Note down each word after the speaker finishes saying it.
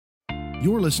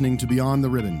You're listening to Beyond the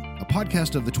Ribbon, a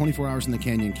podcast of the 24 Hours in the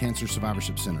Canyon Cancer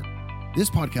Survivorship Center.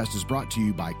 This podcast is brought to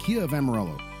you by Kia of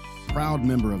Amarillo, proud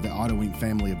member of the Auto Inc.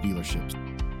 family of dealerships.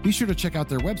 Be sure to check out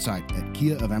their website at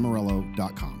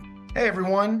kiaofamarillo.com. Hey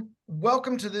everyone,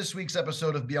 welcome to this week's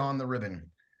episode of Beyond the Ribbon.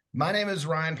 My name is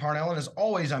Ryan Parnell, and as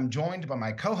always, I'm joined by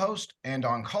my co-host and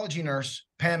oncology nurse,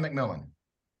 Pam McMillan.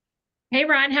 Hey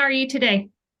Ryan, how are you today?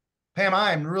 Pam,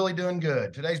 I'm really doing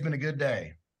good. Today's been a good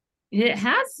day. It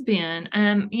has been.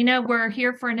 We're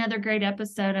here for another great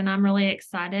episode, and I'm really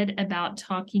excited about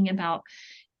talking about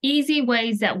easy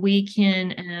ways that we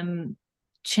can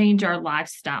change our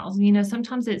lifestyles. You know,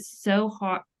 sometimes it's so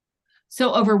hard,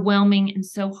 so overwhelming, and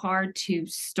so hard to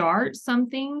start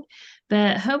something.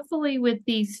 But hopefully with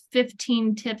these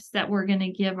 15 tips that we're going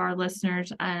to give our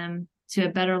listeners to a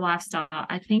better lifestyle,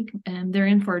 I think they're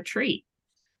in for a treat.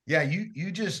 Yeah,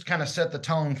 you just kind of set the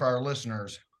tone for our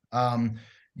listeners.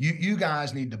 You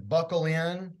guys need to buckle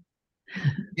in,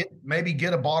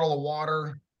 get a bottle of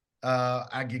water.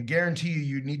 I can guarantee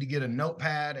you need to get a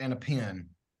notepad and a pen.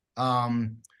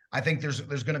 I think there's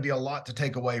going to be a lot to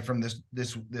take away from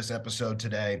this episode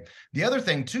today. The other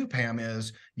thing too, Pam,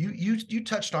 is you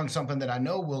touched on something that I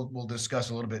know we'll discuss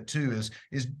a little bit too. Is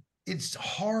it's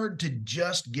hard to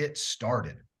just get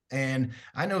started. And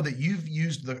I know that you've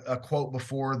used a quote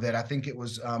before that I think it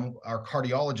was our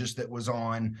cardiologist that was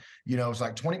on, it's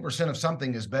like 20% of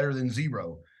something is better than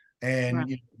zero. And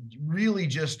right. Really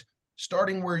just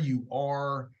starting where you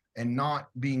are and not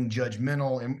being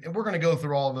judgmental. And we're going to go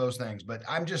through all of those things, but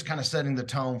I'm just kind of setting the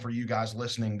tone for you guys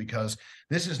listening, because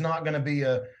this is not going to be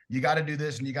you got to do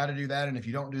this and you got to do that. And if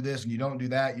you don't do this and you don't do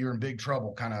that, you're in big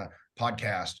trouble kind of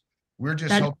podcast. We're just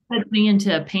that puts me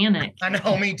into a panic. I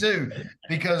know, me too,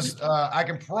 because I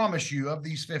can promise you of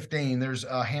these 15, there's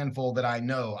a handful that I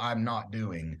know I'm not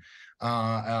doing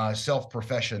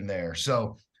self-profession there.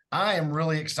 So I am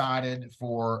really excited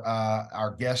for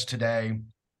our guest today.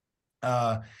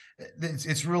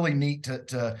 It's really neat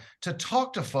to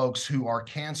talk to folks who are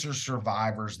cancer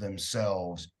survivors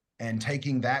themselves and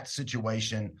taking that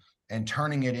situation and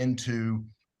turning it into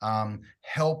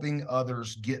helping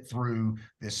others get through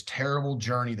this terrible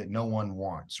journey that no one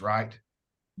wants, right?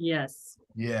 Yes.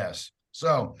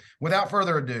 So without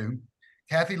further ado,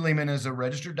 Kathy Lehman is a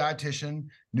registered dietitian,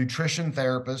 nutrition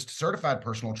therapist, certified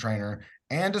personal trainer,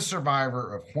 and a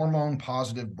survivor of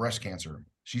hormone-positive breast cancer.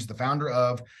 She's the founder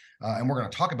of, and we're going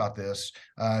to talk about this,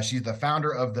 she's the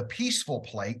founder of the Peaceful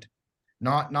Plate,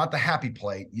 not the Happy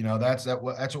Plate. That's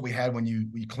what we had when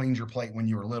you cleaned your plate when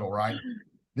you were little, right?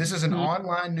 This is an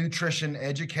online nutrition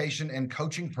education and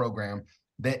coaching program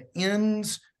that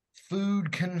ends food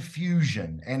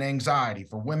confusion and anxiety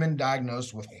for women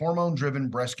diagnosed with hormone-driven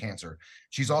breast cancer.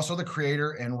 She's also the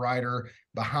creator and writer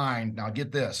behind, now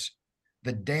get this,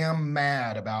 the Damn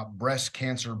Mad About Breast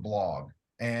Cancer blog.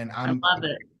 And I love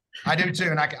it. I do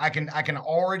too. And I can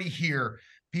already hear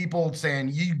people saying,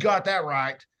 you got that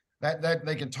right. That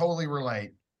they can totally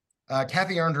relate.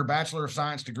 Kathy earned her Bachelor of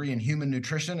Science degree in Human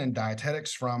Nutrition and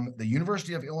Dietetics from the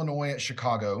University of Illinois at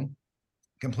Chicago,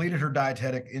 completed her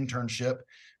dietetic internship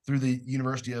through the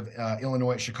University of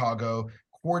Illinois at Chicago,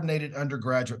 coordinated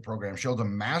undergraduate program. She holds a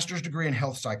master's degree in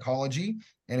health psychology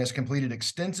and has completed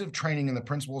extensive training in the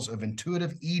principles of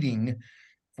intuitive eating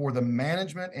for the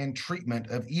management and treatment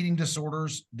of eating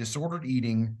disorders, disordered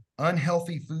eating,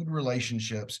 unhealthy food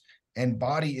relationships, and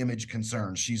body image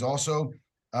concerns. She's also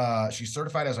she's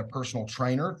certified as a personal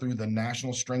trainer through the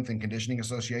National Strength and Conditioning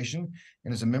Association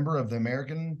and is a member of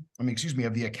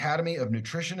the Academy of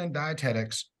Nutrition and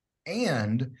Dietetics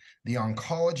and the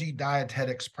Oncology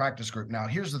Dietetics Practice Group. Now,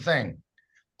 here's the thing.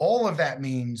 All of that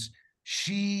means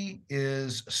she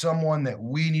is someone that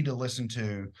we need to listen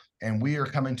to and we are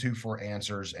coming to for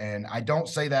answers. And I don't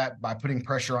say that by putting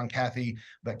pressure on Kathy,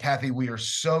 but Kathy, we are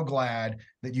so glad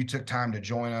that you took time to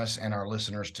join us and our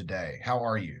listeners today. How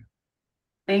are you?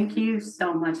 Thank you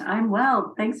so much. I'm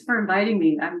well. Thanks for inviting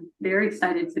me. I'm very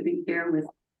excited to be here with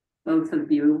both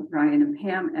of you, Ryan and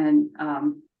Pam. And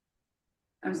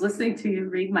I was listening to you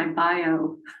read my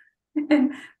bio,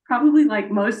 and probably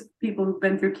like most people who've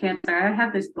been through cancer, I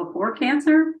have this before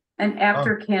cancer and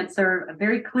after cancer, a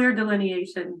very clear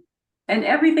delineation. And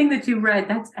everything that you read,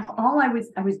 that's all I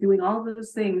was doing all of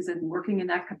those things and working in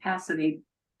that capacity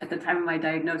at the time of my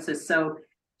diagnosis. So to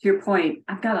your point,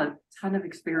 I've got a ton of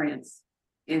experience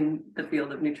in the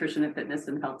field of nutrition and fitness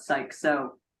and health psych.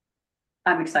 So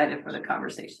I'm excited for the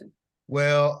conversation.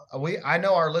 Well, I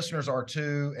know our listeners are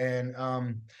too. And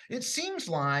it seems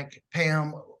like,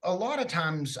 Pam, a lot of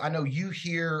times I know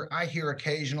I hear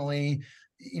occasionally,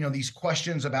 these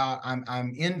questions about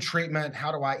I'm in treatment,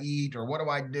 how do I eat, or what do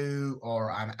I do,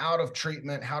 or I'm out of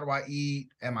treatment, how do I eat,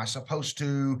 am I supposed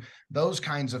to, those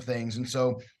kinds of things. And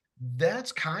so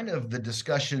that's kind of the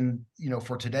discussion,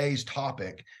 for today's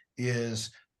topic is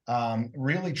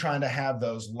really trying to have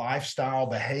those lifestyle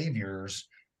behaviors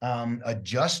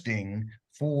adjusting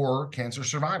for cancer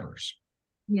survivors.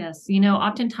 Yes.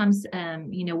 Oftentimes,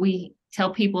 we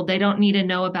tell people they don't need to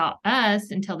know about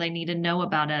us until they need to know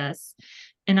about us.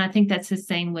 And I think that's the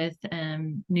same with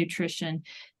nutrition.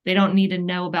 They don't need to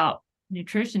know about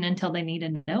nutrition until they need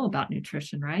to know about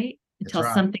nutrition, right? Until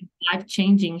something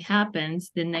life-changing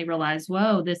happens, then they realize,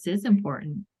 whoa, this is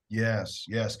important. Yes,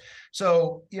 yes.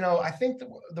 So, I think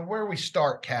the where we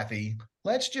start, Kathy,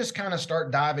 let's just kind of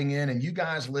start diving in, and you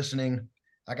guys listening,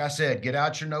 like I said, get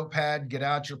out your notepad, get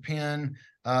out your pen.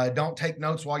 Don't take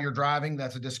notes while you're driving.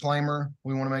 That's a disclaimer.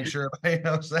 We want to make sure everybody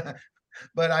knows that.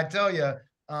 But I tell you,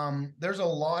 there's a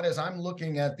lot as I'm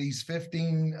looking at these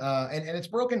 15, and it's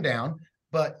broken down,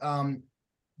 but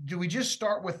do we just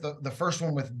start with the first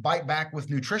one with bite back with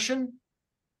nutrition?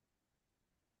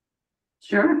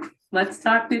 Sure. Let's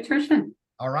talk nutrition.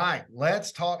 All right.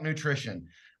 Let's talk nutrition.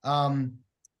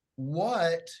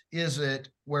 What is it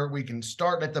where we can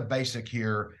start at the basic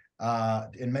here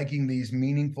in making these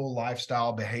meaningful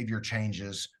lifestyle behavior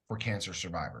changes for cancer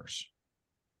survivors?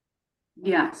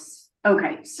 Yes.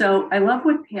 Okay. So I love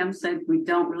what Pam said. We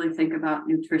don't really think about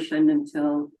nutrition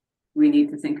until we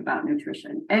need to think about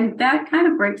nutrition. And that kind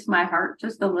of breaks my heart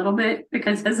just a little bit,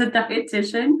 because as a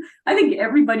dietitian, I think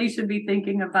everybody should be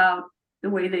thinking about the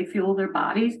way they fuel their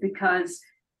bodies, because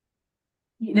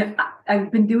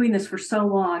I've been doing this for so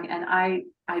long, and I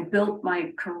built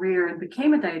my career and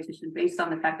became a dietitian based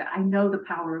on the fact that I know the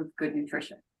power of good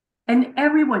nutrition. And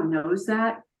everyone knows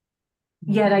that.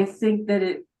 Yet I think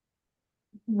that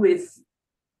with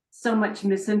so much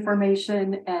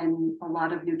misinformation and a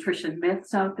lot of nutrition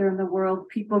myths out there in the world,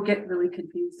 people get really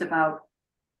confused about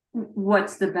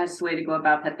what's the best way to go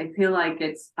about that. They feel like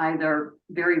it's either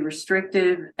very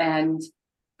restrictive and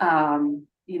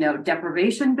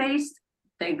deprivation based,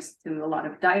 thanks to a lot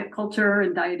of diet culture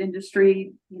and diet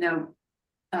industry,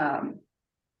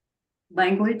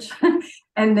 language.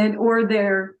 And then, or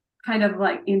they're kind of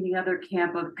like in the other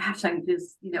camp of, gosh,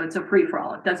 it's a free for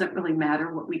all. It doesn't really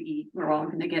matter what we eat. We're all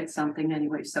going to get something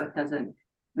anyway, so it doesn't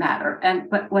matter.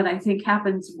 But what I think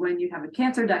happens when you have a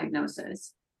cancer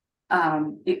diagnosis,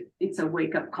 it's a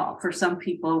wake-up call for some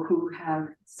people who have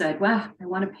said, well, I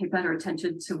want to pay better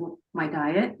attention to my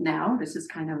diet now. This is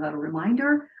kind of a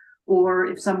reminder. Or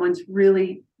if someone's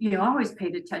really, always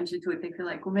paid attention to it, they feel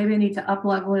like, well, maybe I need to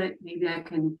up-level it. Maybe I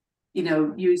can,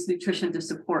 use nutrition to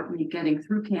support me getting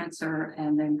through cancer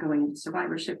and then going into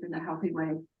survivorship in a healthy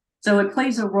way. So it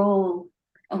plays a role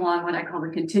along what I call the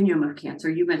continuum of cancer.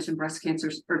 You mentioned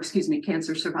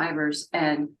cancer survivors.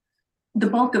 And the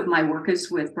bulk of my work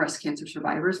is with breast cancer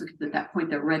survivors, because at that point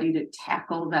they're ready to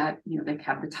tackle that. They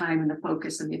have the time and the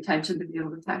focus and the attention to be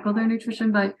able to tackle their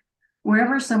nutrition. But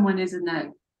wherever someone is in that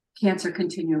cancer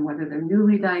continuum, whether they're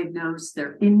newly diagnosed,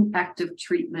 they're in active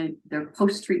treatment, they're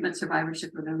post-treatment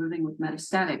survivorship, or they're living with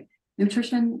metastatic,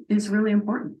 nutrition is really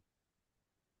important.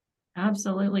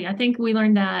 Absolutely. I think we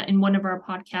learned that in one of our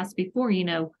podcasts before,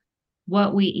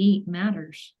 what we eat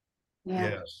matters.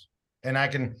 Yeah. Yes. And I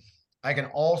can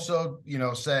also,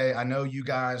 say, I know you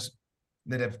guys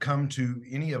that have come to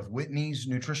any of Whitney's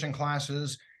nutrition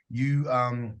classes, you've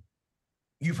heard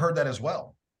that as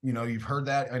well. You've heard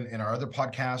that in our other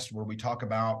podcasts where we talk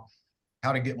about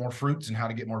how to get more fruits and how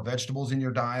to get more vegetables in your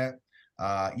diet,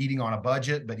 eating on a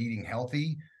budget, but eating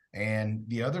healthy, and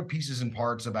the other pieces and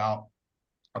parts about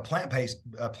a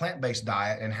plant-based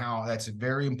diet and how that's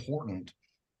very important.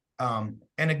 And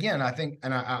again, I think,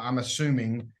 and I'm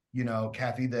assuming,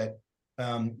 Kathy, that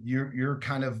you're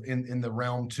kind of in the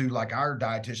realm too, like our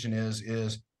dietitian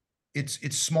is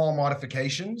it's small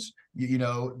modifications,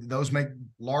 those make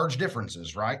large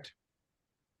differences, right?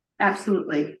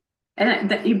 Absolutely.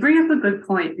 And you bring up a good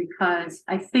point, because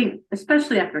I think,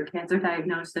 especially after cancer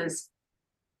diagnosis,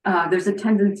 there's a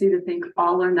tendency to think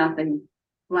all or nothing,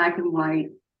 black and white,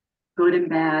 good and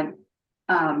bad.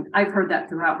 I've heard that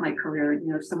throughout my career.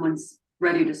 If someone's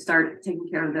ready to start taking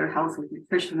care of their health with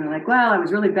nutrition, they're like, well, I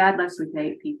was really bad last week, I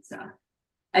ate pizza.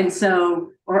 And so,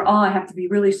 or I have to be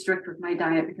really strict with my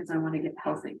diet because I want to get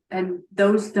healthy. And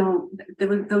those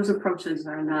approaches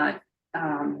are not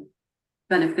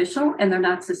beneficial, and they're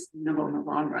not sustainable in the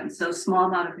long run. So small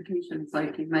modifications,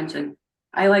 like you mentioned,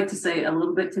 I like to say a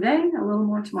little bit today, a little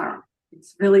more tomorrow.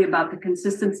 It's really about the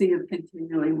consistency of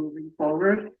continually moving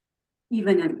forward,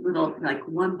 even in little, like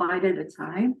one bite at a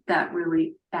time. That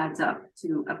really adds up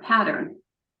to a pattern.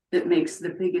 that makes the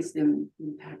biggest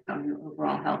impact on your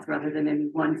overall health rather than any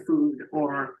one food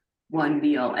or one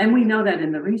meal. And we know that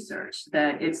in the research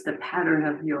that it's the pattern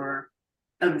of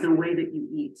the way that you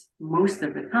eat most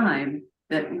of the time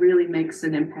that really makes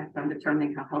an impact on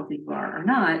determining how healthy you are or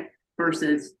not,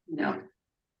 versus,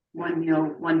 one meal,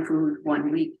 one food,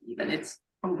 1 week, even. It's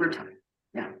over time.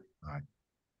 Yeah.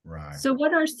 Right. So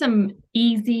what are some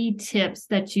easy tips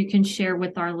that you can share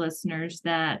with our listeners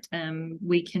that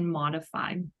we can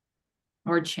modify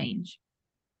or change?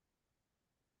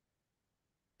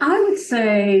 I would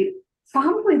say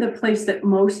probably the place that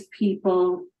most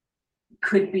people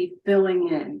could be filling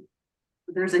in,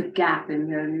 there's a gap in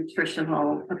their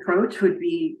nutritional approach, would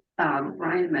be,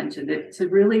 Ryan mentioned it, to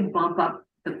really bump up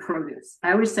the produce.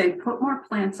 I always say, put more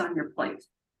plants on your plate.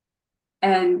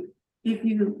 And if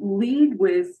you lead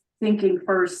with thinking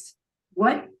first,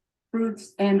 what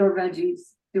fruits and or veggies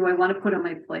do I want to put on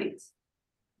my plate?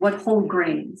 What whole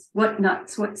grains, what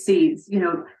nuts, what seeds,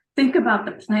 think about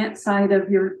the plant side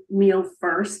of your meal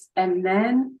first, and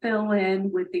then fill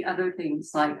in with the other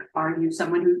things. Like, are you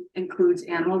someone who includes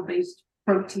animal-based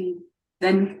protein?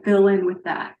 Then fill in with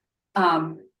that.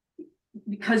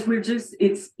 Because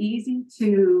it's easy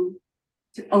to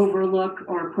overlook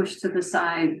or push to the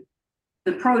side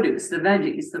the produce, the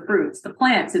veggies, the fruits, the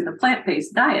plants in the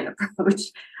plant-based diet approach.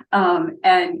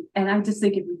 And I just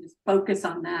think if we just focus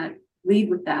on that, lead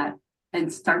with that,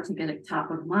 and start to get it top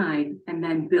of mind, and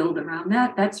then build around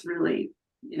that, that's really,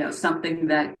 something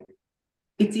that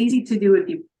it's easy to do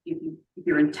if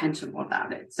you're intentional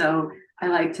about it. So I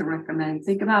like to recommend,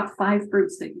 think about 5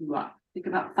 fruits that you love. Think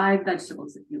about 5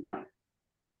 vegetables that you love.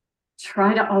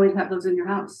 Try to always have those in your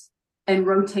house and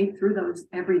rotate through those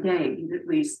every day. Eat at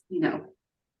least,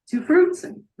 2 fruits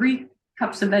and 3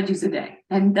 cups of veggies a day.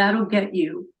 And that'll get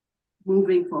you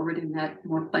moving forward in that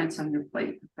more plants on your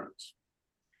plate approach.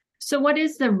 So what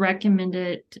is the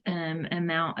recommended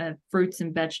amount of fruits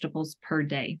and vegetables per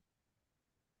day?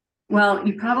 Well,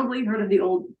 you probably heard of the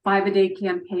old 5-a-day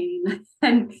campaign.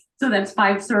 And so that's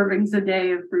 5 servings a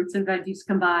day of fruits and veggies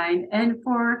combined. And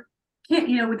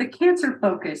with the cancer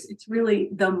focus, it's really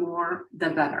the more, the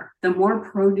better. The more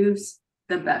produce,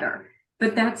 the better.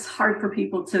 But that's hard for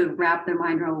people to wrap their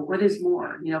mind around. What is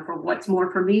more? For what's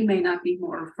more for me may not be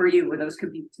more for you, or those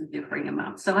could be 2 differing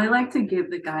amounts. So I like to give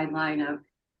the guideline of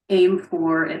aim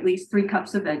for at least 3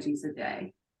 cups of veggies a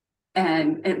day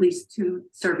and at least 2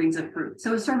 servings of fruit.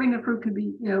 So a serving of fruit could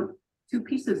be, 2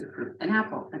 pieces of fruit, an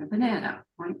apple and a banana,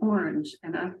 or an orange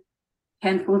and a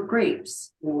handful of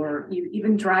grapes, or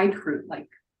even dried fruit like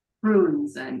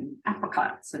prunes and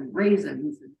apricots and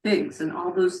raisins and figs and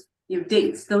all those,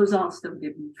 dates. Those all still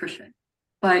give nutrition.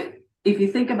 But if you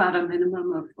think about a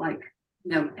minimum of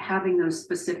having those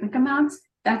specific amounts,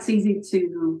 that's easy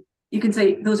to, you can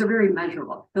say those are very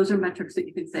measurable. Those are metrics that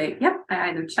you can say, yep, I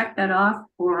either check that off,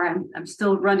 or I'm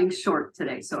still running short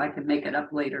today, so I can make it up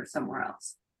later somewhere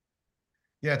else.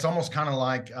 Yeah, it's almost kind of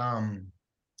like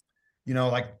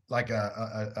like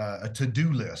a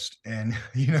to-do list, and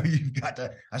you've got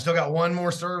to. I still got 1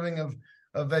 more serving of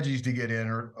veggies to get in,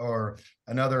 or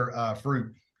another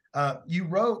fruit. You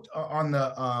wrote on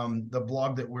the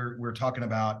blog that we're talking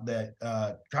about that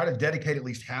try to dedicate at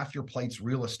least half your plate's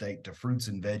real estate to fruits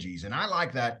and veggies, and I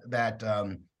like that.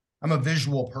 I'm a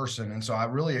visual person, and so I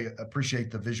really appreciate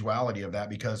the visuality of that,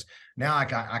 because now I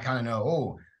kind of know,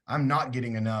 oh, I'm not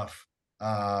getting enough.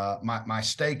 My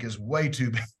steak is way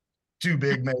too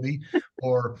big maybe,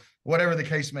 or whatever the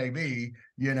case may be,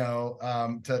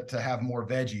 to have more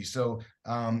veggies. So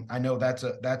I know that's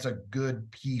a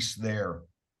good piece there.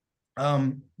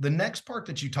 The next part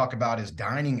that you talk about is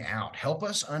dining out. Help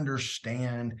us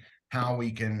understand how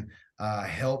we can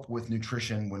help with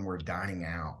nutrition when we're dining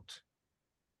out.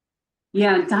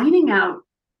 Yeah, dining out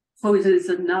poses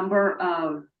a number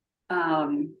of,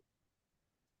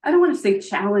 I don't want to say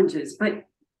challenges, but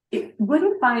let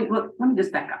me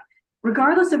just back up.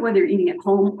 Regardless of whether you're eating at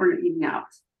home or you're eating out,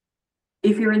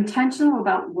 if you're intentional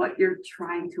about what you're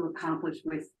trying to accomplish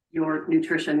with your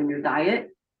nutrition and your diet,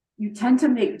 you tend to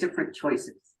make different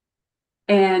choices.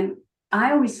 And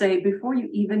I always say, before you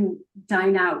even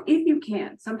dine out, if you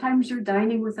can, sometimes you're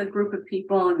dining with a group of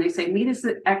people and they say, meet us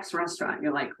at X restaurant.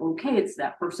 You're like, okay, it's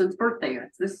that person's birthday, or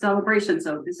it's this celebration,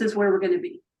 so this is where we're going to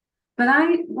be. But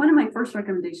one of my first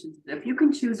recommendations is, if you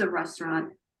can choose a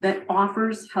restaurant that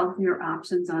offers healthier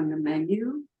options on the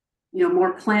menu,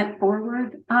 more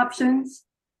plant-forward options,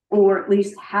 or at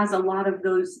least has a lot of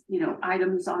those,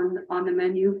 items on the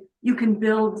menu, you can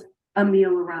build a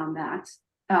meal around that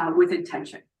with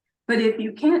intention. But if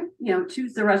you can't,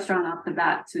 choose the restaurant off the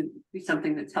bat to be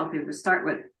something that's healthier to start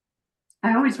with,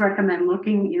 I always recommend look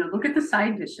at the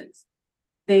side dishes.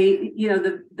 they,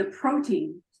 the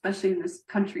protein, especially in this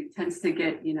country, tends to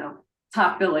get,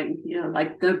 top billing,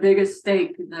 like the biggest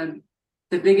steak,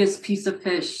 the biggest piece of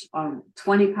fish,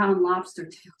 20-pound lobster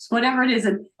tails, whatever it is.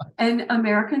 And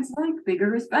Americans like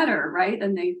bigger is better, right?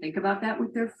 And they think about that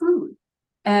with their food.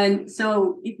 And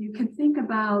so if you can think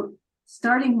about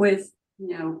starting with,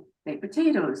 baked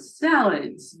potatoes,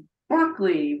 salads,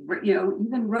 broccoli,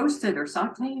 even roasted or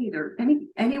sauteed or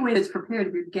any way that's prepared,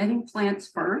 if you're getting plants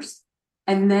first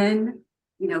and then,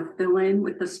 fill in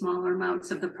with the smaller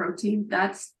amounts of the protein,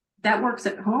 that works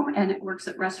at home and it works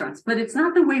at restaurants, but it's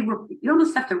not the way you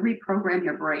almost have to reprogram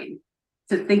your brain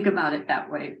to think about it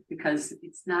that way, because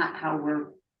it's not how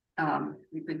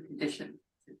we've been conditioned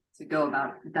to go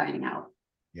about dining out.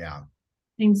 Yeah.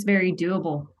 Seems very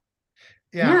doable.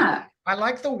 Yeah. I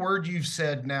like the word you've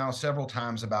said now several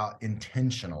times about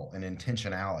intentional and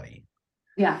intentionality.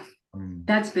 Yeah.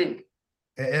 That's big.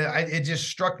 It just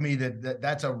struck me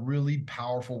that's a really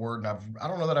powerful word. And I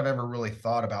don't know that I've ever really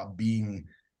thought about being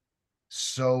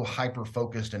so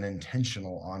hyper-focused and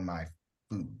intentional on my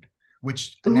food,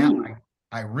 which now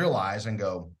I realize and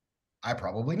go, I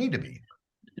probably need to be.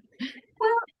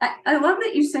 Well, I love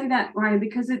that you say that, Ryan,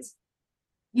 because it's,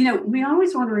 we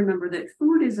always want to remember that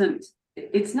food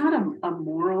it's not a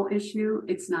moral issue.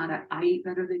 It's not a I eat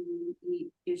better than you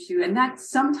eat issue. And that's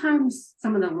sometimes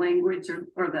some of the language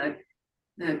or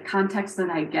the context that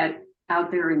I get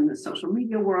out there in the social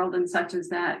media world and such as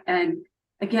that. And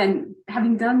again,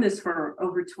 having done this for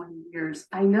over 20 years,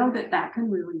 I know that can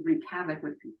really wreak havoc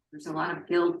with people. There's a lot of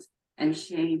guilt and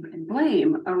shame and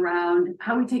blame around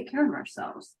how we take care of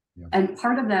ourselves. Yeah. And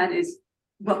part of that is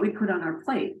what we put on our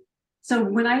plate. So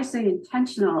when I say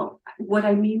intentional, what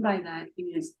I mean by that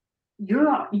is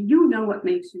you know what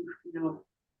makes you feel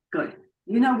good.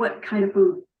 You know what kind of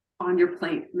food on your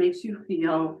plate makes you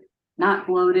feel not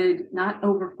bloated, not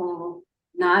overfull,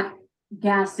 not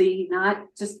gassy, not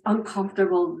just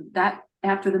uncomfortable that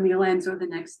after the meal ends or the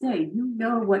next day. You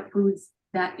know what foods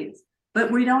that is,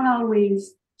 but we don't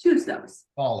always choose those.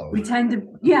 We tend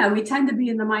to be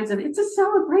in the minds of it's a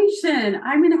celebration.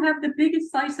 I'm going to have the biggest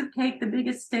slice of cake, the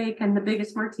biggest steak, and the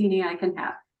biggest martini I can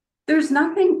have. There's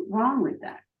nothing wrong with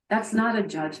that. That's not a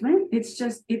judgment. It's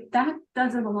just, if that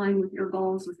doesn't align with your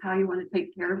goals, with how you want to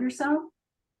take care of yourself,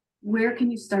 where can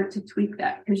you start to tweak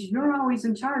that? Because you're always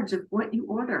in charge of what you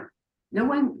order. No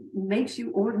one makes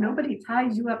you order. Nobody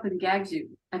ties you up and gags you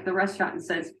at the restaurant and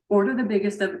says, order the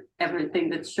biggest of everything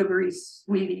that's sugary,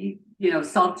 sweetie,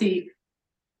 salty.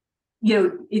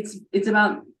 It's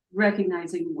about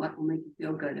recognizing what will make you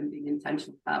feel good and being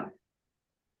intentional about it.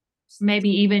 Maybe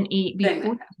even eat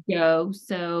before you go,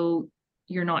 so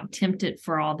you're not tempted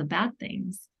for all the bad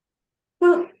things.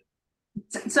 Well,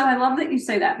 so I love that you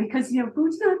say that, because,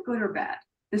 food's not good or bad.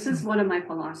 This is one of my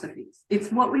philosophies. It's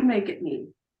what we make it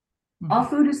mean. All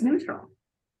food is neutral.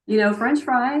 French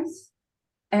fries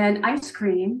and ice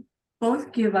cream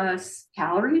both give us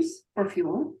calories for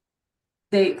fuel.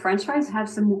 French fries have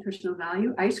some nutritional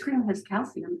value. Ice cream has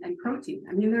calcium and protein.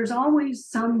 I mean, there's always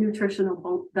some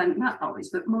nutritional, not always,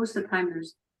 but most of the time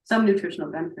there's some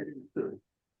nutritional benefit in the food.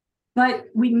 But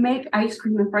we make ice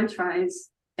cream and French fries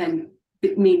and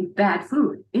mean bad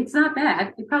food. It's not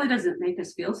bad. It probably doesn't make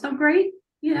us feel so great,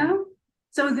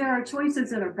 So there are choices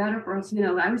that are better for us.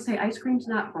 I would say ice cream's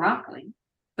not broccoli,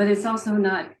 but it's also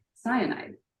not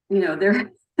cyanide.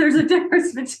 There's a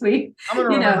difference between. I'm gonna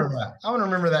remember that. I'm gonna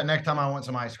remember that next time I want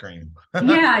some ice cream.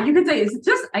 Yeah, you could say it's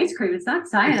just ice cream. It's not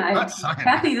cyanide.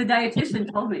 Kathy, the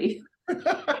dietitian, told me.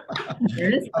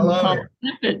 I love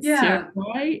it. Yeah,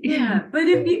 right. Yeah, but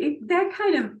if that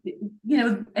kind of,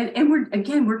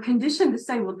 and we're conditioned to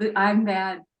say, well, I'm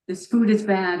bad. This food is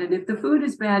bad, and if the food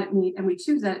is bad and we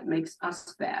choose that, it makes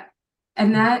us bad,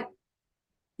 and that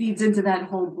feeds into that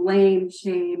whole blame,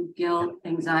 shame, guilt,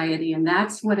 anxiety, and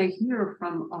that's what I hear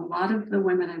from a lot of the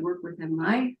women I work with in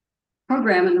my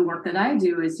program and the work that I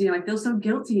do. Is I feel so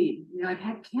guilty. I've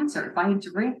had cancer. If I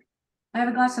drink, I have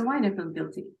a glass of wine, I feel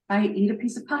guilty. If I eat a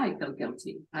piece of pie, I feel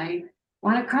guilty. I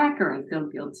want a cracker, I feel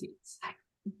guilty.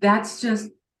 That's just,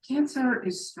 cancer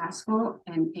is stressful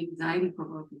and anxiety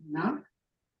provoking enough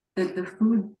that the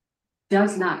food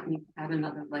does not need to add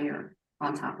another layer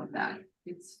on top of that.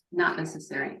 It's not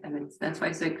necessary. And that's why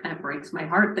I say it kind of breaks my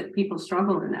heart that people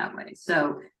struggle in that way.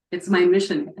 So it's my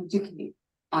mission to educate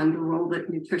on the role that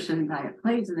nutrition and diet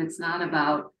plays. And it's not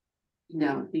about,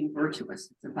 being virtuous.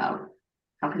 It's about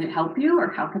how can it help you, or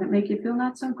how can it make you feel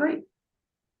not so great?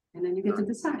 And then you get to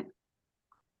decide.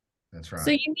 That's right.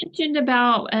 So you mentioned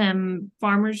about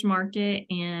farmers market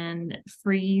and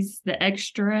freeze the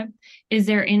extra. Is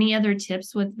there any other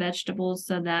tips with vegetables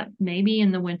so that maybe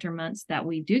in the winter months that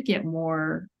we do get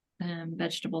more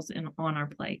vegetables on our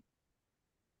plate.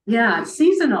 Yeah,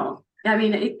 seasonal. I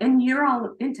mean, and you're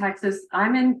all in Texas.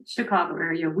 I'm in Chicago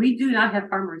area. We do not have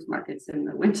farmers markets in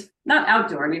the winter, not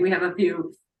outdoor. I mean, we have a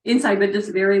few inside, but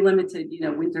just very limited,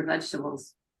 winter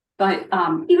vegetables. But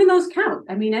even those count.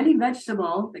 I mean, any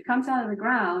vegetable that comes out of the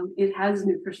ground, it has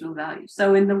nutritional value.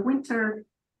 So in the winter,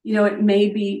 it may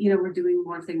be, we're doing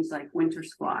more things like winter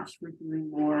squash. We're doing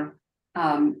more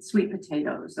sweet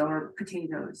potatoes or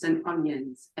potatoes and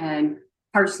onions and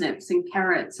parsnips and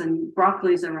carrots and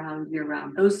broccolis around year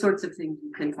round. Those sorts of things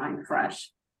you can find fresh,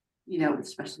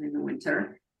 especially in the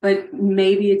winter. But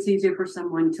maybe it's easier for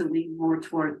someone to lean more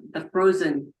toward the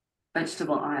frozen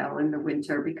vegetable aisle in the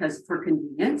winter because for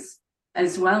convenience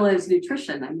as well as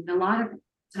nutrition. I mean, a lot of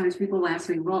times people ask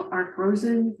me, well, are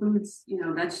frozen foods,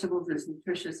 vegetables as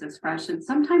nutritious as fresh? And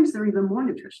sometimes they're even more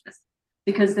nutritious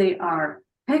because they are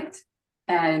picked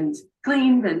and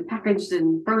cleaned and packaged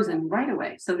and frozen right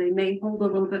away. So they may hold a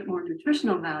little bit more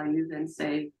nutritional value than,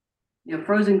 say,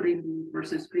 frozen green beans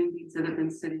versus green beans that have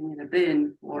been sitting in a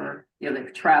bin for,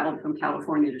 they've traveled from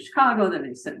California to Chicago, then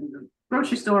they sit in the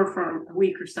grocery store for a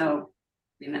week or so.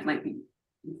 I mean, that might be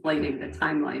inflating the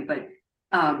timeline, but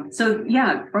so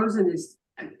yeah, frozen is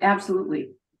absolutely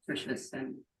nutritious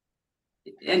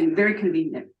and very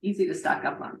convenient, easy to stock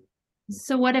up on.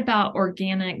 So what about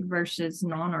organic versus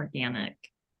non-organic?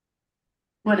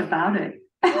 What about it?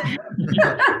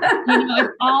 If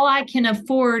all I can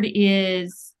afford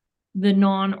is the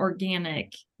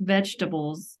non-organic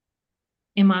vegetables,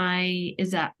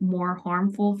 is that more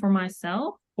harmful for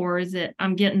myself, or is it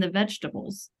I'm getting the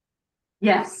vegetables?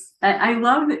 Yes, I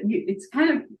love that. It's kind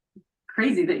of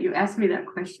crazy that you asked me that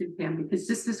question, Pam, because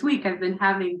just this week I've been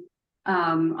having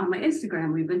on my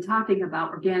Instagram, we've been talking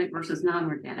about organic versus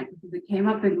non-organic because it came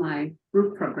up in my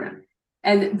group program.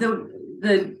 And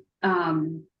the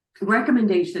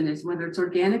recommendation is whether it's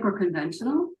organic or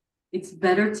conventional, it's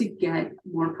better to get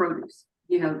more produce.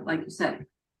 Like you said,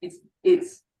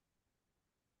 it's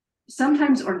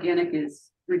sometimes organic is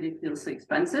ridiculously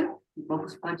expensive.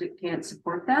 People's budget can't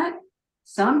support that.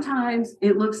 Sometimes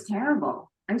it looks terrible.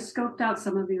 I scoped out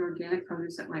some of the organic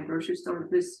produce at my grocery store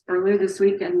earlier this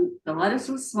week, and the lettuce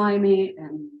was slimy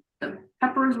and the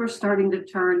peppers were starting to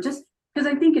turn just because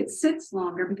I think it sits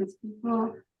longer because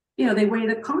people, they weigh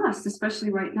the cost,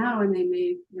 especially right now, and they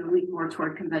may, lean more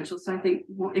toward conventional. So I think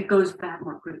it goes bad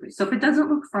more quickly. So if it doesn't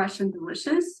look fresh and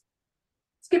delicious,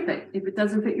 skip it. If it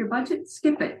doesn't fit your budget,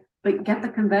 skip it, but get the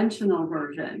conventional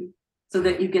version so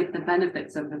that you get the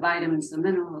benefits of the vitamins, the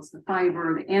minerals, the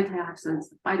fiber, the antioxidants,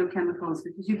 the phytochemicals,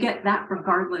 because you get that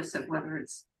regardless of whether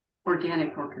it's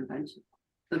organic or conventional.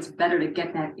 So it's better to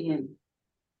get that in.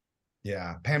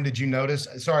 Yeah. Pam, did you notice?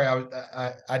 Sorry,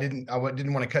 I didn't want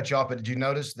to cut you off, but did you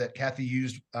notice that Kathy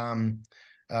used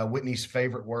Whitney's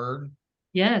favorite word?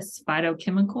 Yes,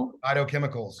 phytochemical.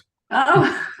 Phytochemicals.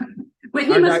 Oh,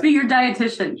 Whitney must be your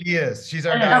dietitian. She is. She's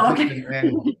our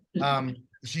dietitian. Okay. And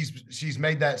she's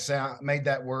made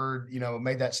that word,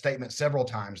 made that statement several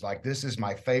times. Like, this is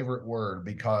my favorite word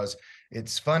because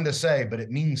it's fun to say, but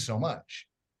it means so much.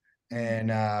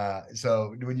 And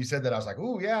so when you said that, I was like,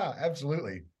 oh yeah,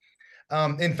 absolutely.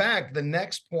 In fact, the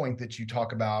next point that you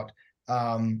talk about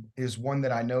is one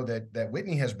that I know that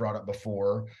Whitney has brought up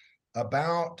before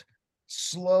about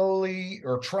slowly,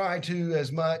 or try to,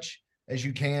 as much as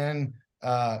you can,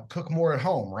 cook more at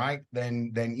home, right?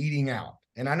 Than eating out.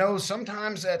 And I know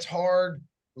sometimes that's hard.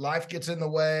 Life gets in the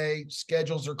way.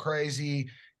 Schedules are crazy.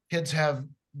 Kids have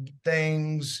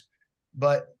things,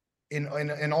 but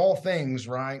in all things,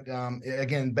 right?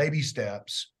 Again, baby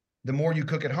steps. The more you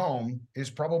cook at home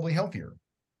is probably healthier.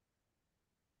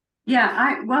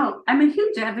 Yeah, I'm a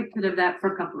huge advocate of that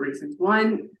for a couple of reasons.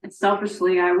 One,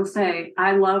 selfishly, I will say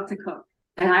I love to cook,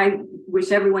 and I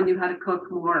wish everyone knew how to cook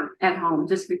more at home,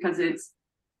 just because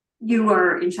you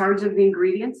are in charge of the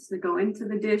ingredients that go into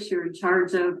the dish. You're in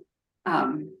charge of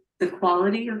the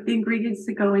quality of the ingredients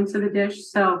that go into the dish.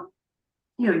 So,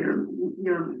 you're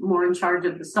more in charge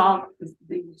of the salt,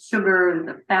 the sugar,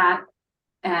 the fat,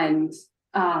 and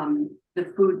the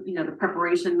food, the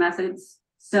preparation methods.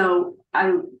 So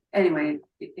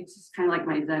it's just kind of like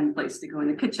my zen place to go in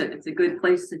the kitchen. It's a good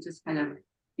place to just kind of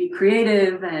be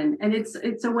creative, and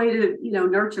it's a way to,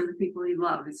 nurture the people you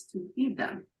love, is to feed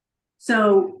them.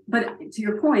 So, but to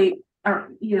your point,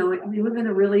 we live in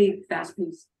a really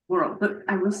fast-paced world. But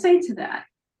I will say to that,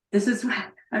 this is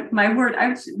my word.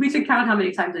 We should count how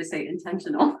many times I say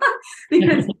intentional,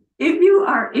 because if you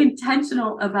are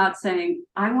intentional about saying,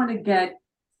 I want to get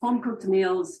home cooked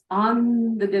meals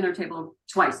on the dinner table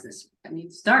twice this week. I mean,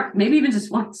 start maybe even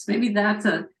just once. Maybe that's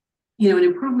an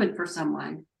improvement for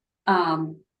someone.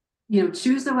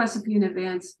 choose the recipe in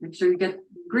advance, make sure you get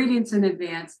ingredients in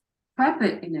advance, prep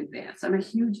it in advance. I'm a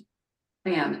huge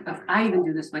fan of, I even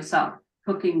do this myself,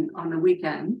 cooking on the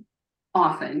weekend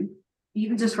often,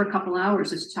 even just for a couple hours,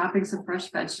 just chopping some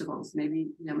fresh vegetables, maybe,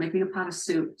 making a pot of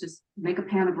soup, just make a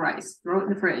pan of rice, throw it in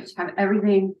the fridge, have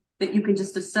everything that you can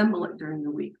just assemble it during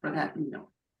the week for that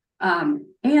meal. And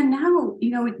now,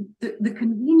 the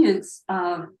convenience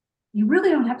of, you really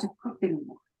don't have to cook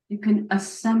anymore. You can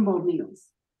assemble meals.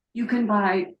 You can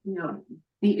buy,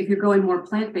 if you're going more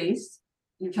plant-based,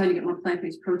 you're trying to get more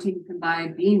plant-based protein, you can buy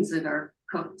beans that are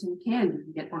cooked and canned. You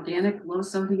can get organic, low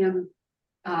sodium,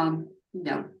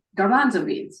 garbanzo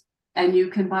beans, and you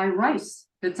can buy rice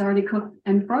that's already cooked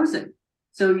and frozen.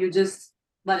 So you just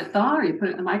let it thaw, or you put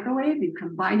it in the microwave, you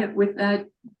combine it with that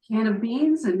can of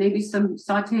beans and maybe some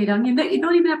sauteed onion that you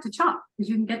don't even have to chop, because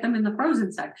you can get them in the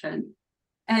frozen section.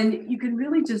 And you can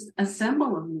really just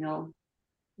assemble a meal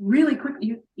really quick.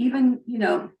 You even,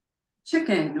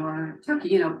 chicken or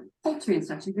turkey, poultry and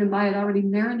such, you can buy it already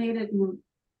marinated and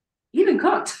even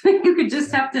cooked. You could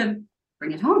just have to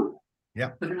bring it home. Yeah.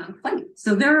 Put it on a plate.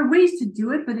 So there are ways to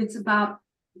do it, but it's about,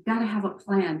 you got to have a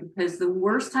plan, because the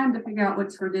worst time to figure out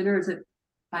what's for dinner is at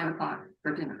 5 o'clock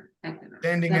for dinner.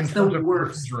 Standing That's in front the of the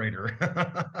worst. refrigerator.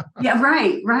 Yeah,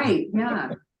 right.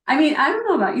 Yeah. I mean, I don't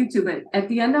know about you two, but at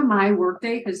the end of my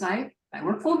workday, because I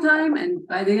work full time, and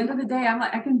by the end of the day, I'm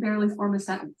like, I can barely form a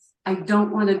sentence. I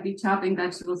don't want to be chopping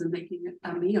vegetables and making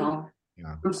a meal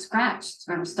from scratch,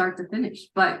 from start to finish.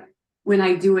 But when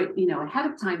I do it, ahead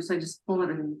of time, so I just pull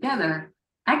everything together,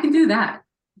 I can do that,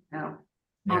 on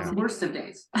the worst of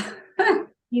days.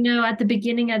 At the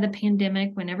beginning of the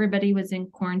pandemic, when everybody was in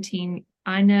quarantine,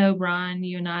 I know, Ron,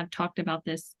 you and I have talked about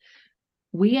this.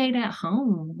 We ate at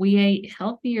home. We ate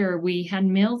healthier. We had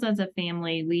meals as a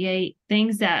family. We ate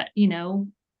things that,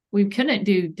 we couldn't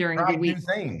do during the week. New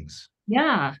things.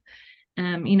 Yeah.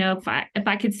 If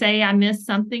I could say I miss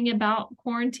something about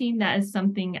quarantine, that is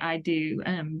something I do.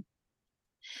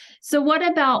 So what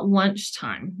about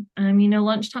lunchtime?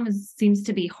 Lunchtime seems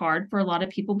to be hard for a lot of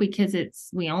people, because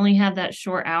we only have that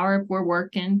short hour if we're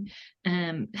working.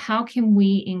 How can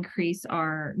we increase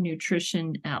our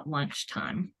nutrition at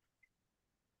lunchtime?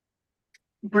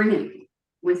 Bring it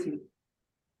with you.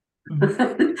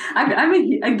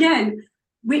 Again,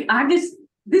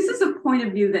 this is a point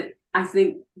of view that I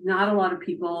think not a lot of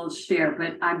people share,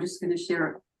 but I'm just going to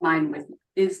share mine with you,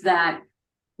 is that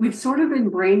we've sort of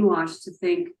been brainwashed to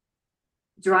think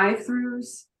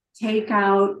drive-throughs,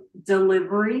 takeout,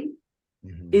 delivery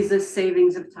is a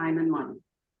savings of time and money.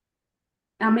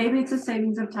 Now, maybe it's a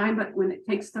savings of time, but when it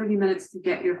takes 30 minutes to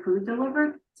get your food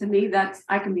delivered, to me,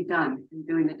 I can be done in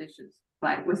doing the dishes.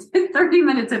 But within 30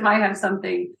 minutes, if I have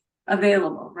something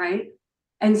available, right?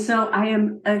 And so I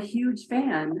am a huge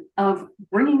fan of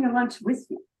bringing your lunch with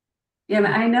you. Yeah,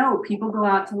 I know people go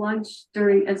out to lunch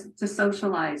to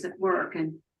socialize at work,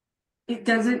 and it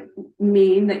doesn't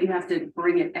mean that you have to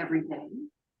bring it every day.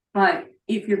 But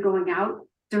if you're going out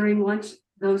during lunch,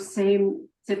 those same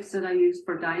tips that I use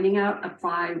for dining out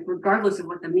apply regardless of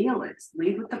what the meal is.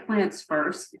 Lead with the plants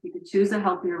first. If you can choose a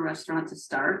healthier restaurant to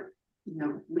start,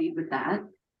 lead with that,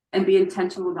 and be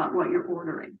intentional about what you're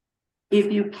ordering.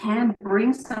 If you can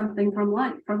bring something for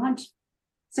lunch,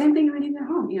 same thing you're eating at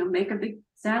home. Make a big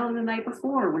salad the night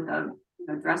before with a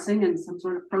dressing and some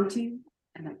sort of protein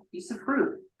and a piece of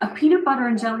fruit. A peanut butter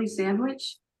and jelly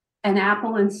sandwich, an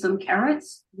apple and some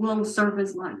carrots will serve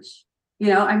as lunch.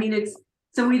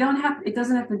 So it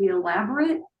doesn't have to be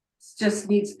elaborate. It just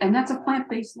needs, and that's a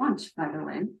plant-based lunch, by the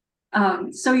way.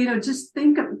 Just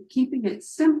think of keeping it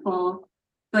simple,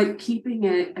 but keeping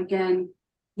it, again,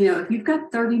 if you've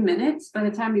got 30 minutes, by the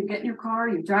time you get in your car,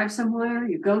 you drive somewhere,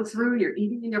 you go through, you're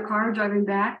eating in your car, driving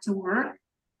back to work.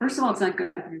 First of all, it's not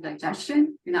good for your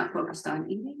digestion. You're not focused on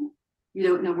eating. You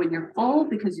don't know when you're full,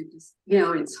 because you just,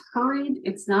 it's hurried.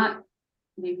 It's not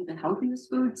maybe the healthiest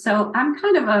food. So I'm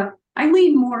I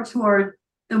lean more toward,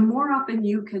 the more often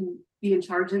you can be in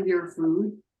charge of your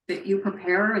food that you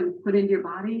prepare and put into your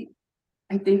body,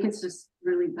 I think it's just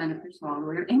really beneficial all the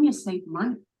way, and you save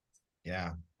money.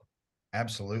 Yeah,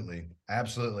 absolutely.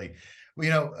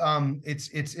 Well,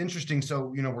 it's interesting.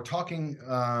 So, we're talking,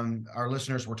 our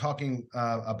listeners, we're talking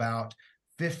about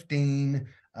 15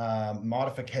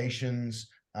 modifications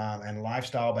and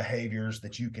lifestyle behaviors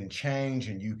that you can change,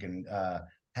 and you can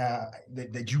have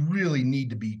that you really need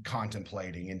to be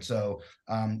contemplating. And so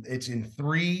it's in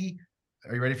 3.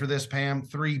 Are you ready for this, Pam?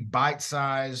 3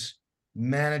 bite-size,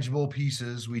 manageable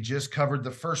pieces. We just covered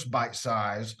the first bite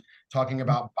size, talking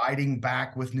about biting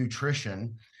back with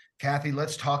nutrition. Kathy,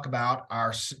 let's talk about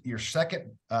your second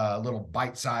little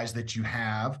bite size that you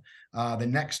have. The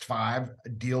next 5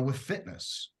 deal with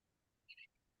fitness.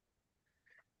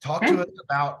 Talk to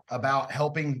us about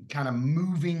helping kind of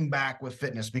moving back with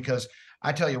fitness, because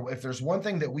I tell you, if there's one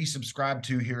thing that we subscribe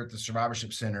to here at the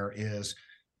Survivorship Center is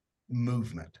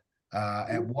movement.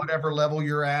 At whatever level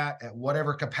you're at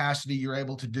whatever capacity you're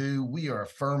able to do, we are a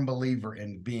firm believer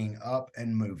in being up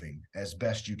and moving as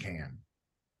best you can.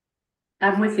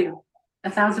 I'm with you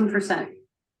 1,000%.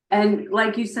 And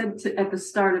like you said at the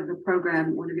start of the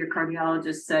program, one of your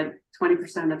cardiologists said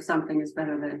 20% of something is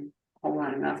better than a whole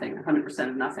lot of nothing, 100%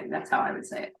 of nothing. That's how I would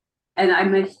say it. And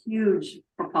I'm a huge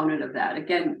proponent of that.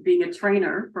 Again, being a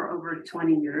trainer for over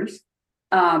 20 years,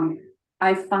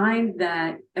 I find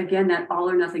that, again, that all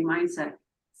or nothing mindset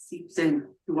seeps into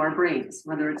our brains,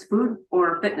 whether it's food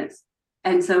or fitness.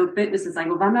 And so fitness is like,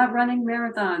 well, if I'm not running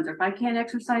marathons, or if I can't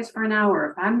exercise for an hour,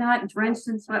 if I'm not drenched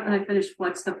in sweat when I finish,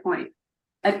 what's the point?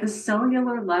 At the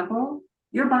cellular level,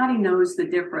 your body knows the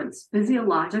difference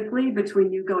physiologically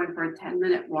between you going for a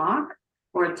 10-minute walk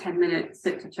or a 10-minute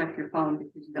sit to check your phone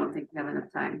because you don't think you have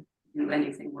enough time to do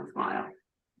anything worthwhile.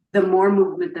 The more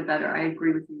movement, the better. I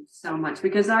agree with you so much,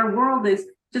 because our world is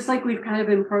just like we've kind of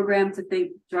been programmed to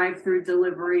think drive-through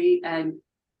delivery and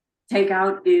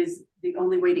takeout is the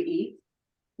only way to eat.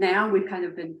 Now we've kind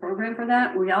of been programmed for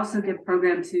that. We also get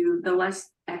programmed to the less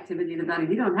activity, the better.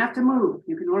 You don't have to move.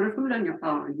 You can order food on your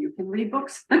phone. You can read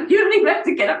books. You don't even have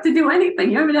to get up to do anything.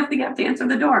 You don't even have to answer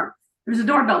the door. There's a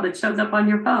doorbell that shows up on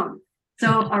your phone. So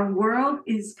our world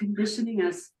is conditioning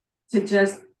us to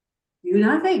just do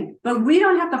nothing, but we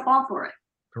don't have to fall for it.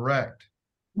 Correct.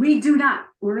 We do not.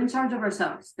 We're in charge of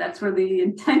ourselves. That's where the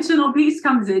intentional piece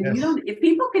comes in. Yes. You don't, if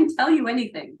people can tell you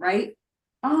anything, right?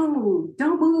 Oh,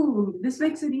 don't move. This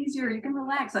makes it easier. You can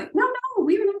relax. Like, no,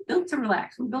 we were not built to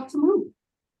relax. We're built to move.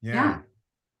 Yeah,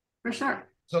 for sure.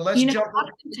 So let's jump.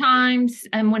 Oftentimes,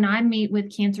 when I meet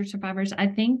with cancer survivors, I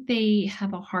think they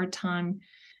have a hard time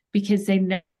because they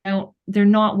know they're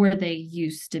not where they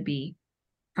used to be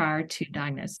prior to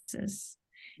diagnosis.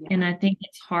 Yeah. And I think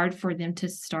it's hard for them to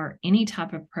start any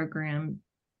type of program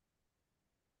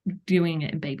doing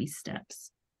it in baby steps.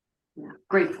 Yeah,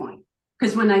 great point.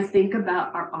 Because when I think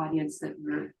about our audience that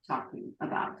we're talking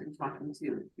about and talking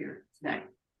to here today,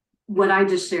 what I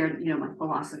just shared, my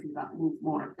philosophy about move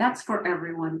more, that's for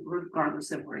everyone, regardless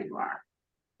of where you are.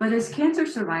 But as cancer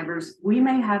survivors, we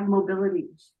may have mobility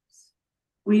issues.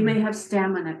 We may have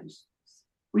stamina issues.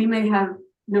 We may have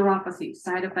neuropathy,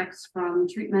 side effects from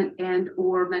treatment and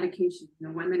or medication.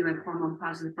 Women with hormone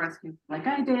positive breast cancer, like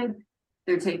I did,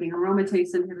 they're taking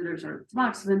aromatase inhibitors or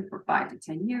tamoxifen for 5 to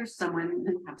 10 years. Some women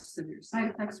have severe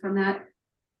side effects from that.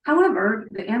 However,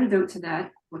 the antidote to that,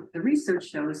 what the research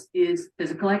shows, is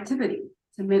physical activity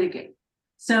to mitigate.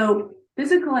 So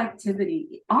physical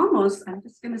activity, almost, I'm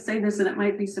just going to say this and it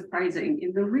might be surprising,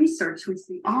 in the research we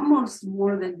see almost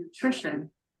more than nutrition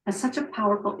has such a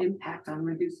powerful impact on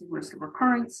reducing risk of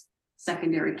recurrence,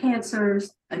 secondary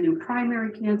cancers, a new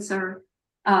primary cancer,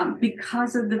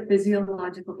 because of the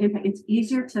physiological impact. It's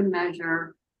easier to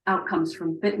measure outcomes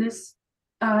from fitness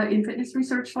in fitness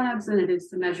research labs than it is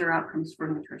to measure outcomes for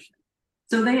nutrition.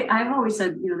 So I've always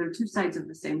said, there are two sides of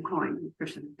the same coin,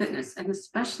 nutrition and fitness, and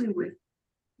especially with,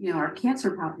 our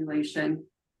cancer population,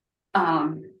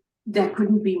 that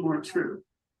couldn't be more true.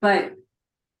 But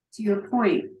to your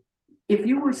point, if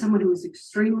you were someone who was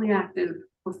extremely active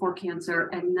before cancer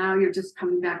and now you're just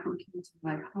coming back from cancer,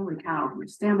 like, holy cow, my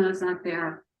stamina's not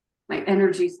there, my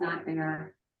energy's not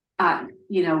there,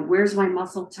 where's my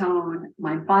muscle tone?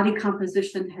 My body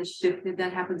composition has shifted.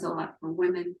 That happens a lot for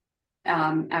women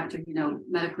after,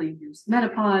 medically induced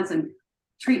menopause, and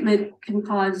treatment can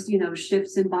cause,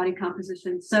 shifts in body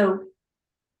composition. So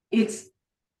it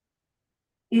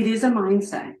is a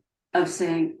mindset of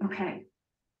saying, okay,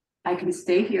 I can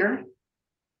stay here,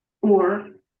 or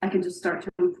I can just start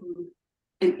to improve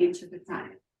an inch at a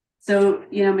time. So,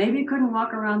 maybe you couldn't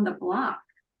walk around the block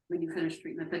when you finish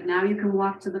treatment, but now you can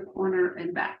walk to the corner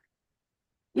and back.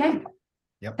 Yay.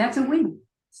 Yep. That's a win.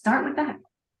 Start with that.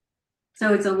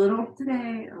 So it's a little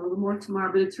today, a little more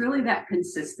tomorrow, but it's really that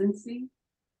consistency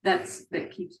that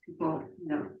keeps people,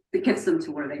 that gets them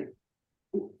to where they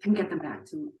can get them back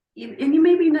to. And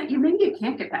maybe you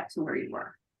can't get back to where you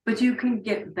were, but you can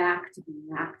get back to being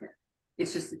active.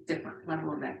 It's just a different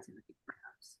level of activity,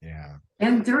 perhaps. Yeah.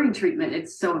 And during treatment,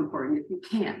 it's so important if you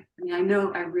can.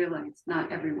 I realize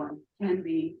not everyone can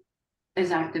be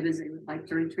as active as they would like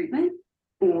during treatment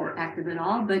or active at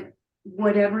all, but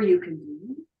whatever you can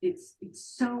do, it's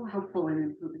so helpful in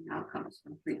improving outcomes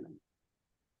from treatment.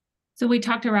 So we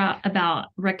talked about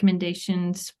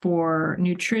recommendations for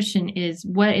nutrition.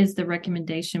 What is the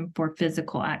recommendation for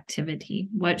physical activity?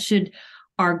 What should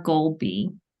our goal be?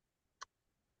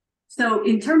 So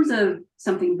in terms of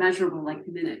something measurable like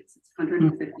minutes, it's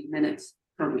 150 minutes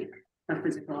per week of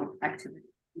physical activity.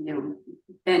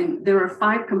 And there are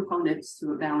 5 components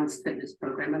to a balanced fitness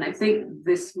program. And I think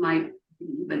this might be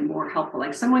even more helpful.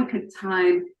 Like someone could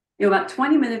time, about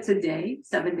 20 minutes a day,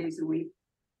 7 days a week,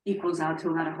 equals out to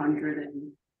about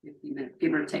 150 minutes,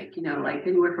 give or take, like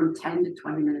anywhere from 10 to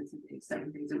 20 minutes a day,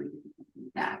 7 days a week.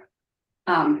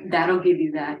 That'll give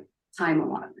you that time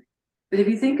allotment. But if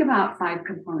you think about 5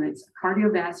 components, a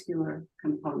cardiovascular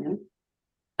component,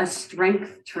 a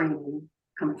strength training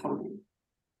component,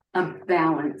 a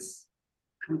balance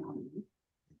component,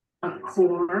 a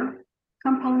core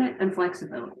component, and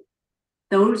flexibility.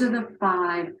 Those are the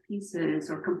 5 pieces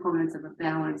or components of a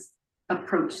balanced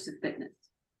approach to fitness.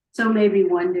 So maybe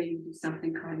one day you do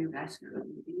something cardiovascular,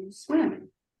 maybe you swim,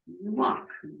 maybe you walk,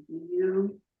 maybe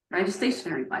you ride a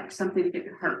stationary bike, something to get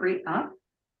your heart rate up.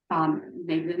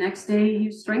 Maybe the next day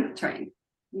you strength train,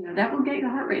 that will get your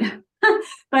heart rate up.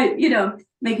 But,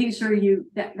 making sure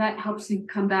that helps you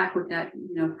come back with that,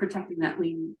 protecting that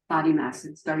lean body mass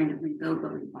and starting to rebuild the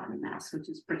lean body mass, which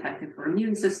is protective for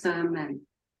immune system. And,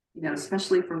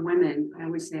 especially for women, I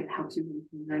always say it helps you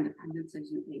maintain your independence as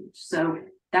you age. So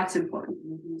that's important.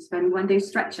 You spend one day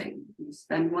stretching, you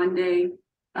spend one day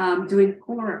doing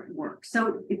core work.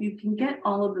 So if you can get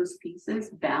all of those pieces,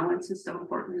 balance is so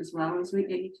important as well as we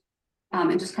age,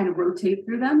 and just kind of rotate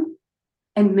through them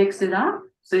and mix it up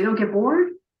so you don't get bored.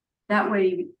 That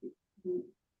way you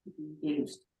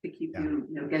engaged to keep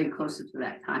you getting closer to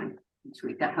that time each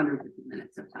week, that 150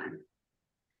 minutes of time.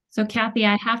 So Kathy,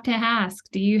 I have to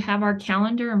ask, do you have our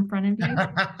calendar in front of you?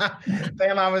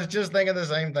 Pam, I was just thinking the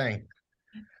same thing.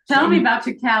 Tell me about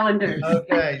your calendar.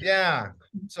 Okay, yeah.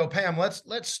 So Pam, let's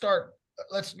start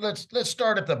at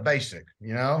the basic,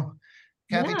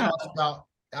 Kathy talks about,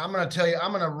 I'm going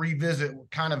to revisit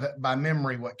kind of by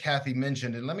memory what Kathy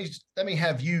mentioned, and let me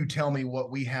have you tell me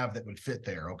what we have that would fit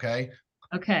there. Okay.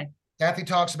 Kathy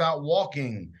talks about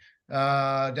walking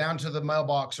down to the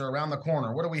mailbox or around the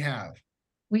corner. What do we have?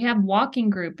 We have walking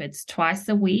group. It's twice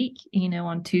a week,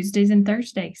 on Tuesdays and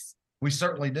Thursdays. We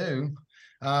certainly do.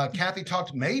 Kathy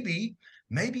talked, maybe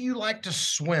you like to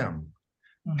swim.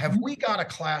 Mm-hmm. Have we got a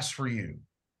class for you?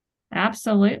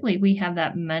 Absolutely. We have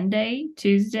that Monday,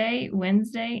 Tuesday,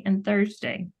 Wednesday, and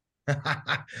Thursday.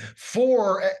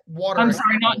 4 water. I'm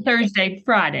sorry, not Thursday,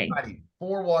 Friday.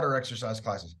 4 water exercise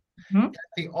classes. Mm-hmm.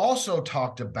 Kathy also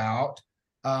talked about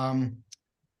working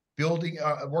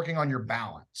on your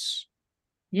balance.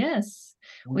 Yes,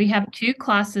 we have 2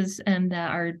 classes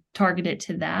that are targeted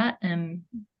to that,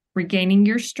 regaining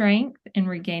your strength and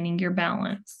regaining your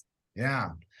balance. Yeah.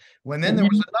 There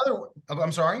was another. Oh,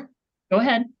 I'm sorry. Go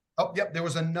ahead. Oh, yep. There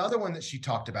was another one that she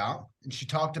talked about, and she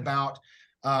talked about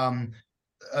the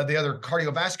other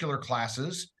cardiovascular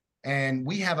classes. And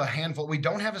we have a handful. We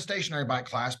don't have a stationary bike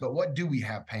class, but what do we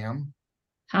have, Pam?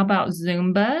 How about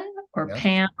Zumba or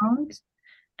Pound?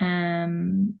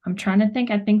 I'm trying to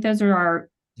think. I think those are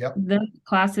the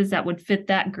classes that would fit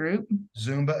that group.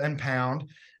 Zumba and Pound.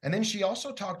 And then she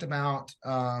also talked about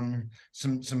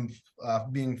some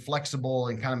being flexible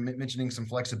and kind of mentioning some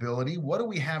flexibility. What do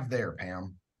we have there,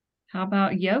 Pam? How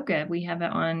about yoga? We have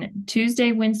it on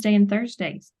Tuesday, Wednesday, and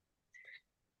Thursdays.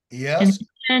 Yes.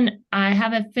 And I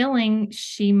have a feeling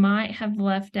she might have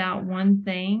left out one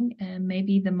thing, and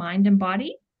maybe the mind and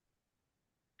body.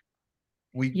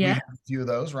 We have a few of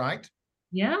those, right?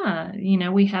 Yeah.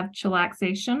 We have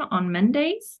chillaxation on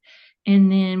Mondays, and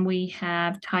then we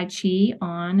have Tai Chi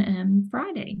on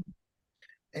Friday.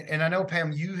 And I know,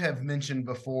 Pam, you have mentioned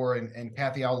before, and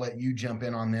Kathy, I'll let you jump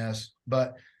in on this,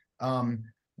 but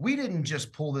we didn't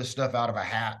just pull this stuff out of a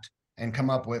hat and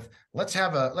come up with, let's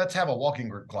have a walking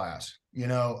group class.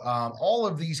 All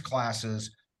of these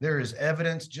classes, there is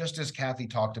evidence, just as Kathy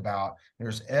talked about,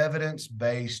 there's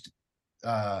evidence-based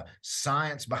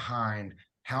science behind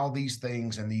how these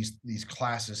things and these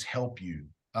classes help you.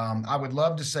 I would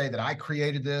love to say that I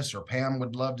created this, or Pam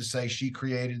would love to say she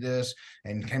created this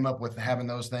and came up with having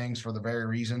those things for the very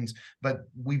reasons, but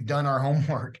we've done our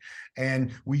homework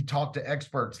and we talked to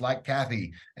experts like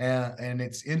Kathy, and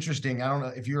it's interesting. I don't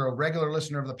know if you're a regular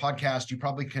listener of the podcast, you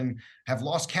probably can have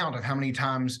lost count of how many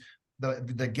times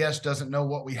the guest doesn't know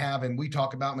what we have, and we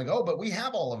talk about and we go, oh, but we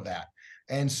have all of that.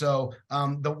 And so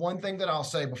the one thing that I'll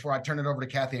say before I turn it over to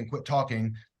Kathy and quit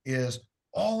talking is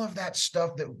all of that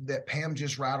stuff that Pam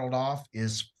just rattled off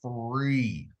is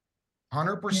free,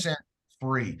 100%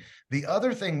 free. The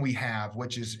other thing we have,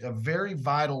 which is a very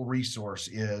vital resource,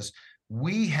 is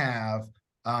we have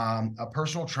a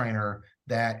personal trainer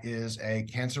that is a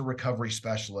cancer recovery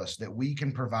specialist that we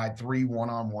can provide 3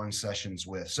 one-on-one sessions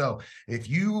with. So if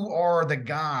you are the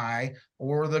guy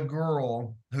or the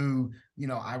girl who,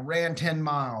 I ran 10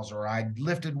 miles or I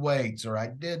lifted weights or I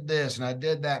did this and I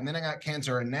did that, and then I got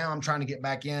cancer and now I'm trying to get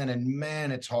back in and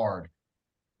man, it's hard.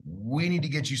 We need to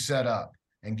get you set up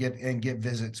and get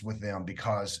visits with them,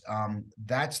 because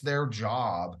that's their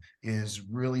job, is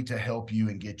really to help you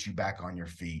and get you back on your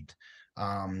feet.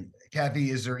 Kathy,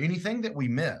 is there anything that we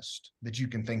missed that you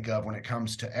can think of when it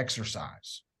comes to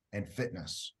exercise and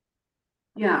fitness?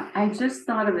 Yeah, I just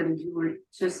thought of it as you were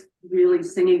just really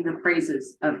singing the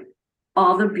praises of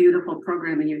all the beautiful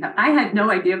programming you have. I had no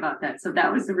idea about that. So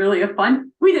that was really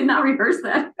we did not rehearse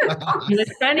that.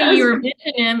 It's funny you were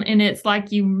mentioning him, and it's like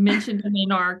you mentioned him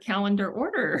in our calendar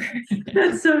order.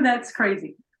 That's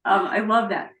crazy. I love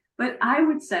that. But I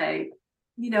would say,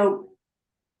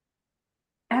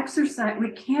 exercise,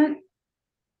 we can't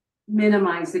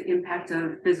minimize the impact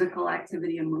of physical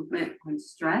activity and movement on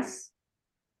stress,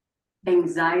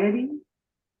 anxiety,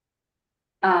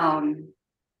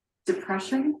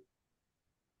 depression.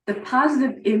 The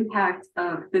positive impact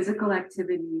of physical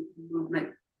activity and movement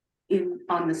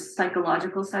on the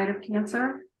psychological side of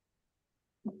cancer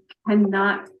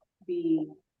cannot be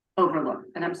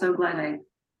overlooked. And I'm so glad I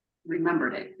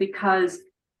remembered it, because,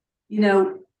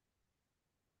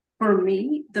 for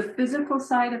me, the physical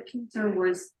side of cancer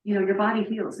was, your body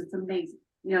heals. It's amazing.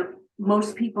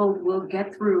 Most people will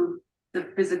get through the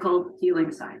physical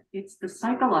healing side. It's the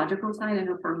psychological side, I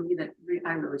know for me, that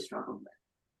I really struggled with.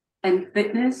 And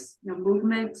fitness,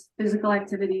 movement, physical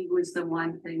activity was the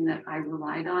one thing that I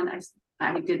relied on.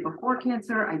 I did before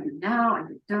cancer, I do now, I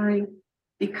did during,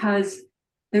 because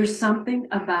there's something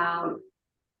about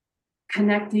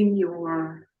connecting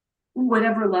your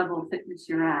whatever level of fitness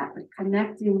you're at, but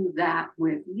connecting that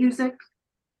with music,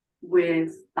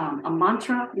 with a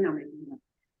mantra, maybe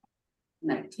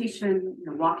meditation,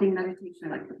 walking meditation,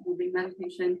 like the moving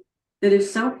meditation, that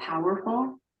is so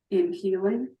powerful in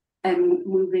healing and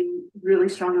moving really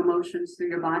strong emotions through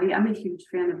your body. I'm a huge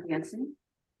fan of dancing.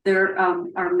 There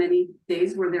are many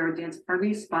days where there are dance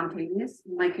parties spontaneous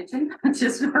in my kitchen,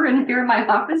 just or in here in my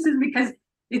offices, because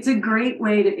it's a great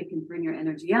way it can bring your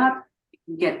energy up. You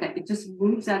can get that, it just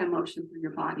moves that emotion through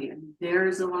your body. And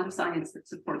there's a lot of science that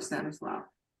supports that as well.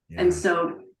 Yeah. And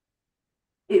so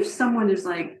if someone is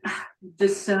like,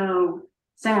 just so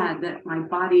sad that my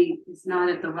body is not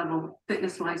at the level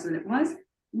fitness-wise that it was,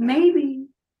 maybe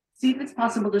see if it's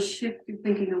possible to shift your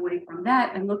thinking away from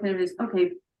that and look at it as,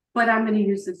 okay, but I'm going to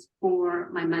use this for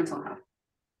my mental health.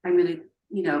 I'm going to,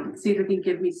 see if it can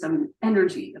give me some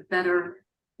energy, a better,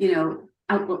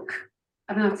 outlook.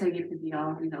 I'm not saying you can be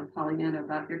all, Pollyanna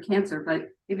about your cancer, but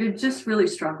if you're just really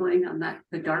struggling on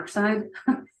the dark side,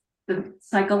 the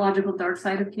psychological dark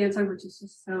side of cancer, which is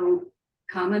just so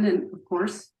common, and of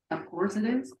course it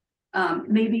is,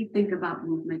 maybe think about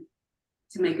movement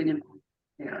to make an impact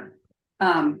there.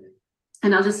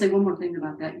 And I'll just say one more thing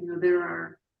about that. There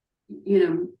are,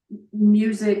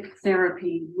 music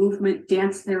therapy, movement,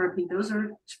 dance therapy. Those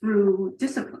are true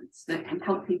disciplines that can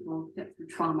help people get through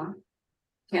trauma.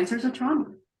 Cancer is a trauma.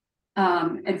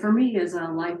 And for me as a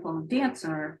lifelong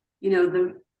dancer,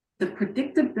 the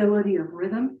predictability of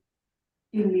rhythm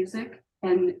in music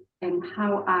and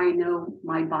how I know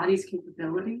my body's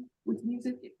capability with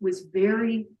music, it was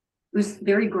very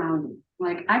grounding.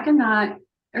 Like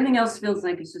everything else feels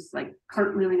like it's just like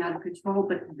cartwheeling out of control,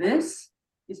 but this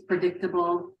is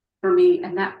predictable for me.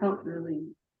 And that felt really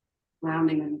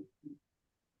grounding and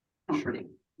comforting.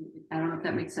 I don't know if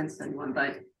that makes sense to anyone,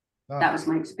 but that was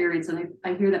my experience. And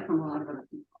I hear that from a lot of other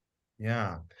people.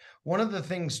 Yeah. One of the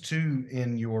things too,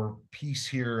 in your piece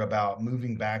here about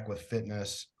moving back with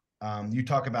fitness, you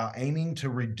talk about aiming to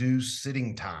reduce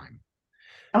sitting time.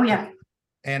 Oh yeah.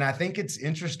 And I think it's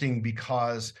interesting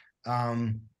because,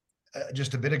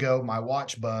 just a bit ago, my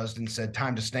watch buzzed and said,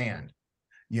 time to stand,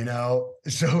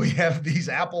 so we have these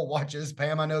Apple watches.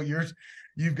 Pam, I know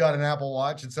you've got an Apple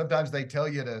Watch, and sometimes they tell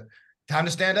you time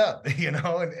to stand up, and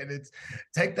it's,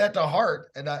 take that to heart.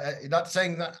 And I'm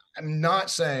not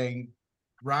saying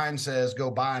Ryan says, go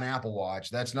buy an Apple Watch.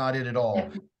 That's not it at all.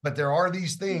 But there are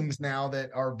these things now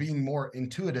that are being more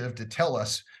intuitive to tell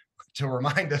us, to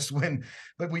remind us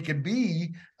but we could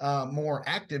be more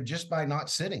active just by not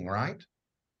sitting, right?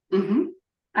 Mm-hmm.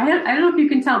 I don't know if you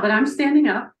can tell, but I'm standing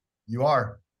up. You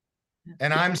are.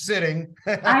 And I'm sitting.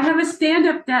 I have a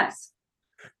stand-up desk.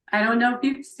 I don't know if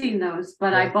you've seen those,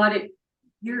 but I bought it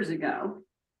years ago.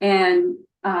 And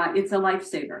it's a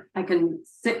lifesaver. I can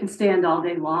sit and stand all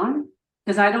day long.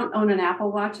 because I don't own an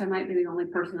Apple Watch. I might be the only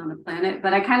person on the planet,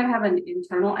 but I kind of have an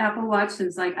internal Apple Watch. And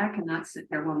it's like, I cannot sit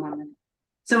there one more minute.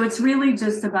 So it's really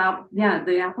just about, yeah,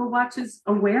 the Apple Watch's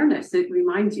awareness. It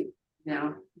reminds you,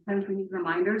 sometimes we need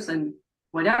reminders, and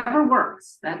whatever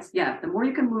works. That's, the more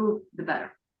you can move, the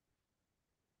better.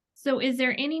 So is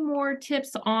there any more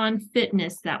tips on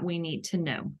fitness that we need to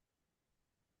know?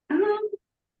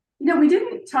 We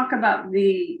didn't talk about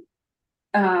the,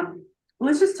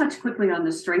 let's just touch quickly on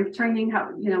the strength training. How,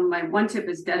 my one tip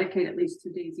is dedicate at least 2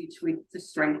 days each week to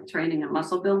strength training and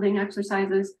muscle building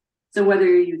exercises. So whether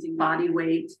you're using body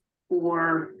weight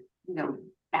or,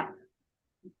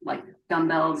 like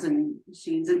dumbbells and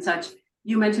machines and such,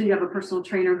 you mentioned you have a personal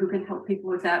trainer who can help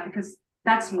people with that, because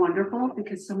that's wonderful,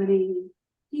 because so many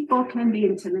people can be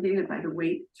intimidated by the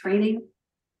weight training,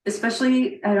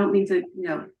 especially, I don't mean to,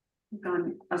 pick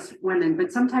on us women,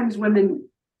 but sometimes women,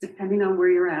 depending on where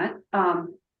you're at,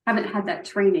 haven't had that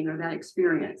training or that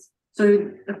experience. So,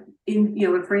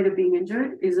 afraid of being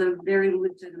injured is a very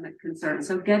legitimate concern.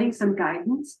 So getting some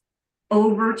guidance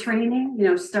over training,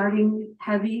 starting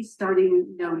heavy,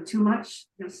 starting, too much,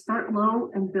 start low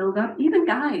and build up. Even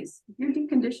guys, if you're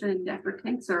deconditioned after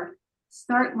cancer,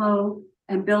 start low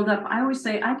and build up. I always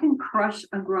say I can crush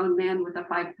a grown man with a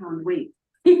 5-pound weight.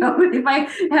 If I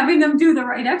having them do the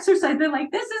right exercise, they're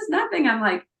like, this is nothing. I'm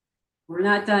like, we're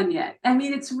not done yet. I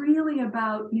mean, it's really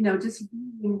about, just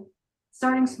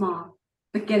starting small,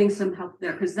 but getting some help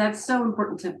there, because that's so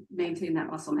important to maintain that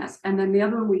muscle mass. And then the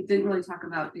other one we didn't really talk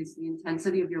about is the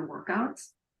intensity of your workouts.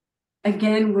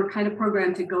 Again, we're kind of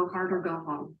programmed to go hard or go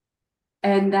home.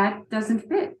 And that doesn't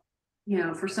fit,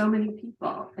 for so many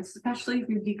people, especially if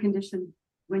you're deconditioned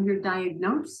when you're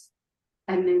diagnosed.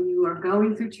 And then you are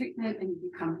going through treatment and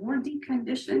you become more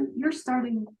deconditioned, you're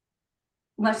starting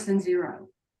less than zero.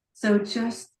 So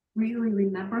just really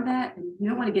remember that, and you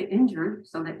don't want to get injured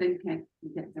so that then you can't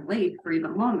get delayed for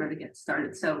even longer to get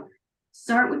started. So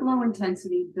start with low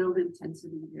intensity, build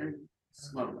intensity very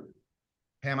slowly.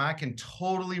 Pam, I can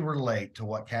totally relate to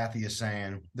what Kathy is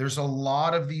saying. There's a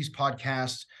lot of these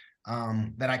podcasts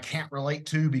that I can't relate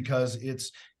to because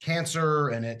it's cancer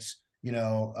and it's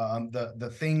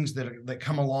the things that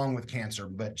come along with cancer.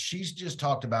 But she's just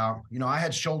talked about, I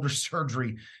had shoulder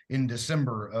surgery in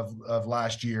December of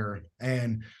last year,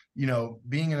 and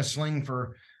being in a sling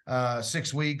for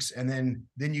 6 weeks, and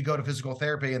then you go to physical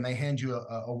therapy and they hand you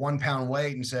a 1 pound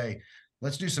weight and say,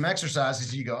 let's do some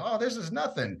exercises. You go, oh, this is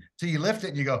nothing, till you lift it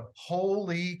and you go,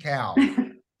 holy cow.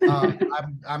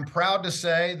 I'm proud to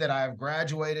say that I've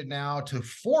graduated now to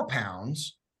 4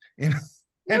 pounds in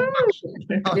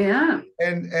yeah.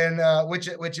 And which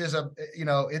is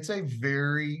it's a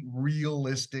very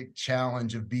realistic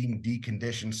challenge of being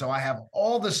deconditioned. So I have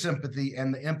all the sympathy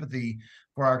and the empathy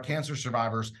for our cancer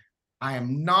survivors. I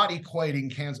am not equating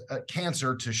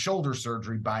cancer to shoulder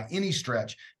surgery by any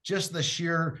stretch, just the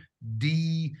sheer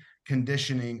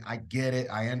deconditioning. I get it.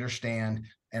 I understand.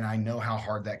 And I know how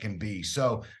hard that can be.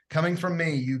 So coming from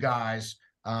me, you guys,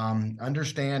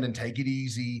 understand and take it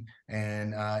easy,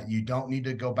 and you don't need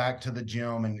to go back to the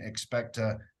gym and expect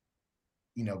to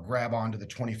grab onto the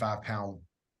 25-pound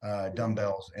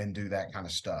dumbbells and do that kind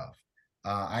of stuff.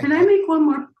 Can I make one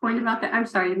more point about that? I'm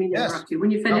sorry, I didn't mean to interrupt you.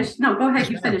 When you finish, no, go ahead.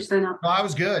 You finish. Then no, I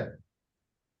was good.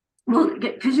 Well,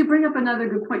 because you bring up another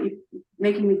good point, you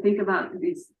making me think about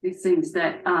these things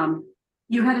that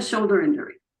you had a shoulder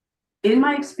injury. In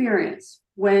my experience,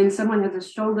 when someone has a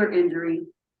shoulder injury,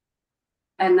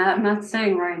 and I'm not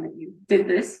saying, Ryan, that you did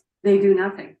this, they do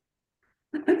nothing.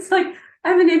 It's like, I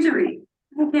have an injury.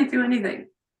 I can't do anything.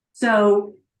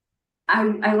 So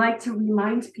I like to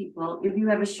remind people, if you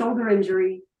have a shoulder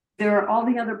injury, there are all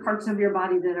the other parts of your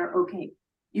body that are okay.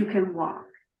 You can walk.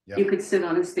 Yep. You could sit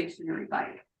on a stationary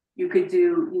bike. You could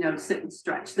do, sit and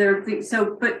stretch. There are things.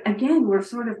 So, but again, we're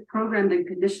sort of programmed and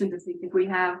conditioned to think if we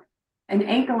have an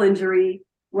ankle injury,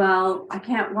 well, I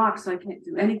can't walk, so I can't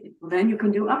do anything. Well, then you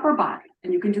can do upper body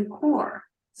and you can do core.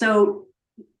 So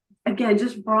again,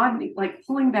 just broadening, like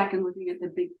pulling back and looking at the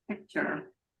big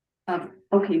picture of,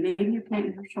 okay, maybe you can't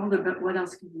use your shoulder, but what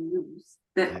else can you use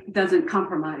that doesn't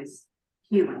compromise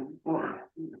healing or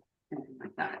anything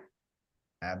like that?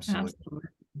 Absolutely.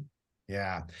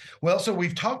 Yeah. Well, so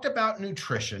we've talked about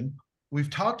nutrition. We've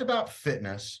talked about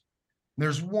fitness.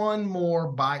 There's one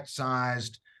more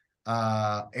bite-sized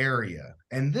area.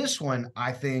 And this one,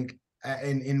 I think,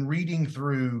 in reading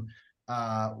through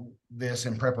this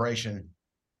in preparation,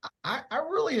 I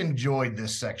really enjoyed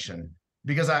this section,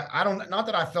 because I don't, not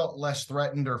that I felt less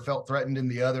threatened or felt threatened in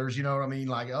the others, you know what I mean?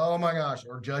 Like, oh my gosh,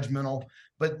 or judgmental.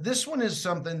 But this one is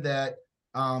something that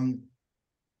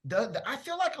I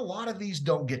feel like a lot of these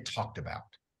don't get talked about.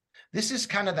 this is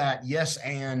kind of that yes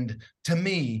and, to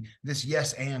me, this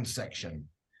yes and section.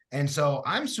 And so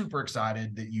I'm super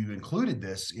excited that you included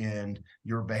this in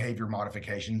your behavior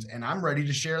modifications, and I'm ready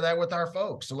to share that with our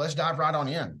folks. So let's dive right on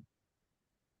in.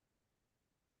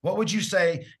 What would you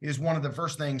say is one of the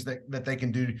first things that they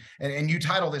can do? And you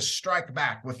title this Strike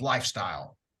Back with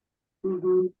Lifestyle.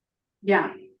 Mm-hmm.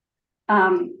 Yeah.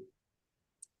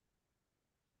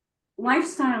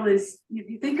 Lifestyle is, if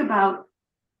you think about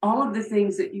all of the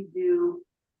things that you do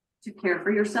to care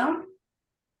for yourself,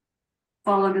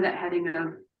 fall under that heading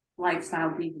of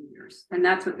lifestyle behaviors. And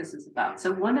that's what this is about.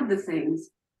 So one of the things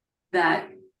that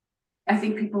I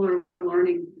think people are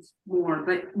learning more,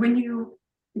 but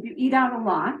if you eat out a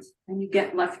lot and you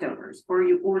get leftovers, or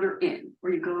you order in,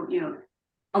 or you go,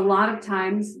 a lot of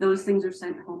times those things are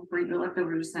sent home, or the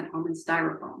leftovers are sent home in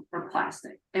styrofoam or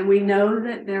plastic. And we know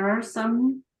that there are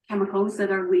some chemicals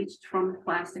that are leached from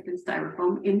plastic and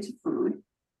styrofoam into food.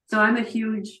 So I'm a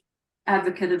huge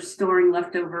advocate of storing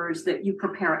leftovers that you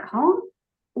prepare at home,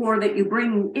 or that you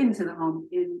bring into the home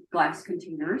in glass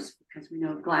containers, because we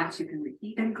know glass, you can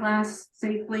reheat in glass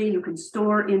safely, you can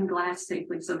store in glass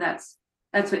safely. So that's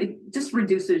what it just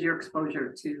reduces your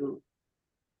exposure to,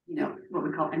 what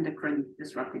we call endocrine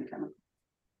disrupting chemical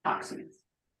toxins.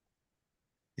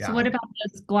 Yeah. So what about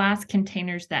those glass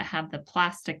containers that have the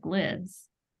plastic lids?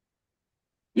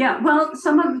 Yeah, well,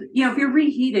 some of, if you're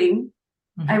reheating,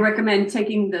 Mhm. I recommend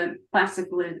taking the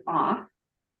plastic lid off.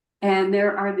 And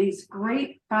there are these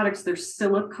great products. There's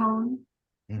silicone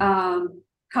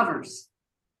covers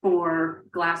for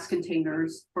glass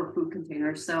containers, for food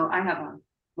containers. So I have a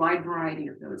wide variety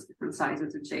of those different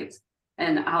sizes and shapes.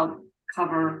 And I'll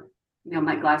cover,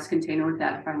 my glass container with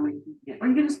that if I'm reheating it. Or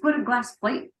you can just put a glass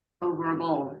plate over a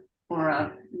bowl, or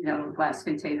a, glass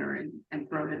container, and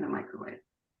throw it in the microwave.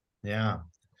 Yeah.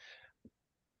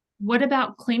 What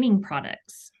about cleaning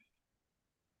products?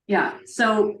 Yeah.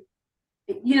 So,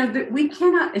 we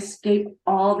cannot escape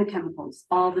all the chemicals,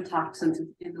 all the toxins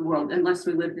in the world, unless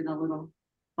we lived in a little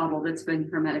bubble that's been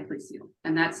hermetically sealed,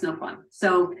 and that's no fun.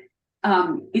 So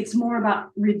it's more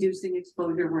about reducing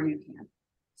exposure where you can.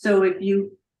 So if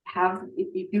you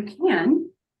can,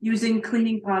 using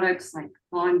cleaning products like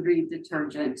laundry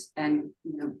detergent and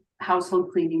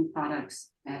household cleaning products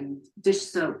and dish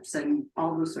soaps and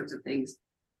all those sorts of things,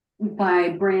 by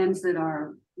brands that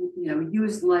are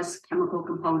use less chemical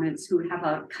components, who have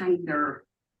a kinder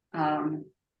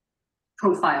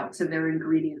profile to their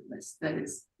ingredient list, that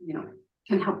is,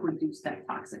 can help reduce that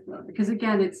toxic load. Because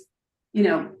again,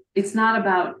 it's not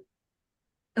about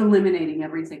eliminating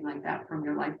everything like that from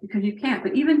your life, because you can't.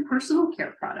 But even personal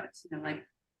care products, like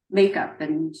makeup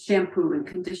and shampoo and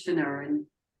conditioner and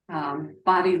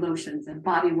body lotions and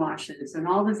body washes and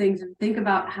all the things, and think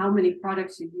about how many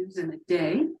products you use in a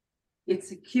day.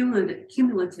 It's a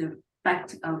cumulative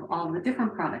effect of all the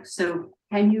different products. So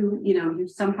can you,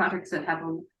 use some products that have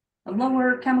a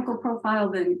lower chemical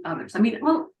profile than others? I mean,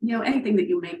 anything that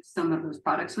you make some of those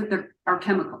products with are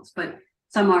chemicals, but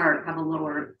some have a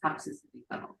lower toxicity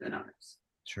level than others.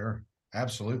 Sure.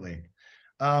 Absolutely.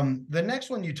 The next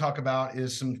one you talk about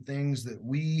is some things that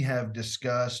we have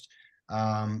discussed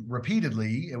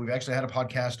repeatedly, and we've actually had a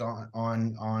podcast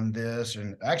on this,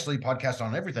 and actually podcast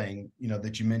on everything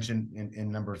that you mentioned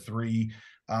in number 3.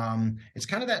 It's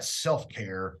kind of that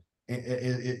self-care.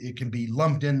 It can be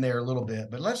lumped in there a little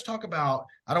bit, but let's talk about,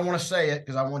 I don't want to say it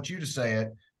because I want you to say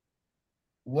it.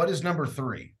 What is number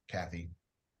 3, Kathy?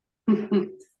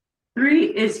 3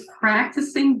 is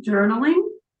practicing journaling,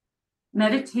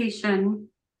 meditation,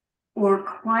 or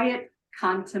quiet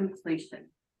contemplation.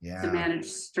 Yeah. To manage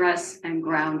stress and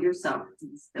ground yourself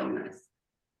in stillness.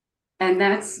 And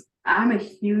I'm a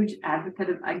huge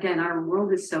advocate of, again, our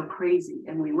world is so crazy,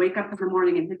 and we wake up in the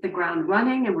morning and hit the ground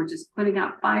running, and we're just putting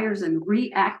out fires and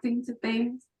reacting to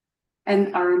things.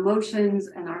 And our emotions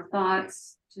and our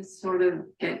thoughts just sort of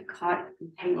get caught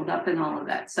and tangled up in all of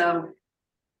that. So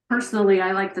personally,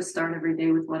 I like to start every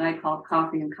day with what I call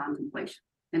coffee and contemplation.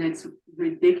 And it's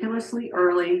ridiculously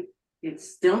early.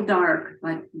 It's still dark,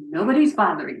 but nobody's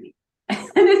bothering me. And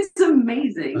it's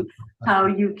amazing how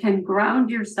you can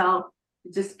ground yourself,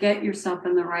 just get yourself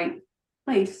in the right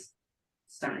place,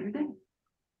 start your day.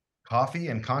 Coffee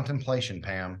and contemplation,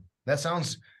 Pam. That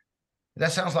sounds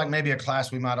like maybe a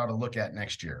class we might ought to look at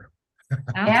next year.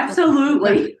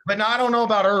 Absolutely. But no, I don't know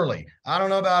about early. I don't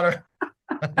know about her.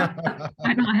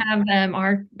 I don't have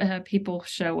our people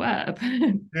show up.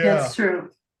 Yeah. That's true.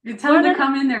 You tell them to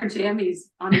come in their jammies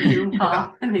on a Zoom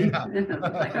call. And they're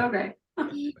like, okay.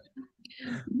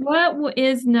 What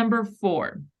is number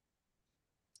 4?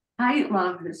 I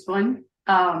love this one.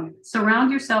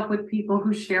 Surround yourself with people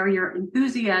who share your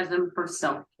enthusiasm for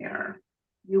self-care.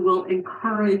 You will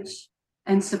encourage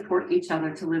and support each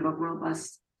other to live a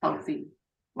robust, healthy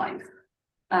life.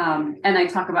 And I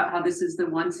talk about how this is the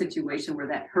one situation where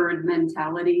that herd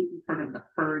mentality, you've heard of the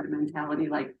herd mentality,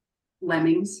 like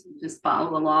lemmings, just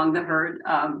follow along the herd,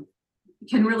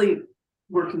 can really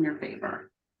work in your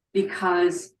favor.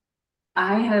 Because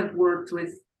I have worked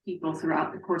with people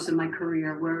throughout the course of my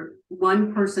career where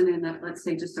one person in that, let's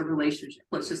say just a relationship,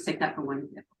 let's just take that for one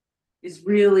example, is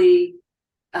really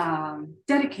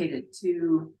dedicated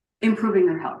to improving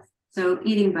their health. So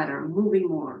eating better, moving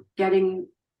more, getting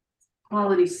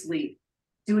quality sleep,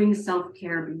 doing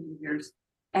self-care behaviors,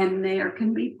 and there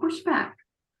can be pushback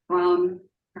from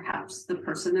perhaps the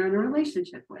person they're in a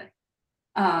relationship with.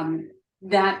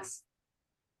 That's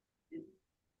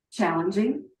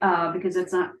challenging because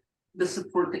it's not the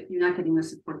support that you're not getting the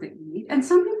support that you need. And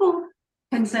some people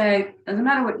can say, doesn't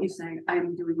matter what you say,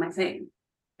 I'm doing my thing.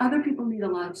 Other people need a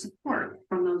lot of support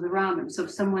from those around them. So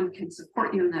if someone can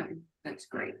support you in that, that's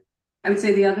great. I would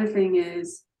say the other thing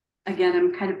is, again,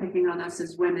 I'm kind of picking on us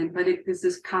as women, but this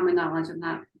is common knowledge. I'm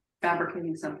not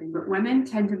fabricating something, but women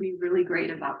tend to be really great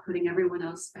about putting everyone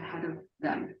else ahead of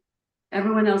them.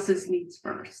 Everyone else's needs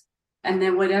first. And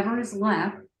then whatever is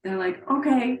left, they're like,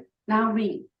 okay, now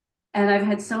me. And I've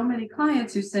had so many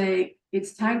clients who say,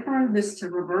 it's time for this to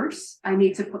reverse. I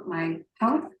need to put my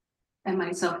health and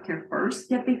my self-care first,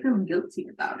 yet they feel guilty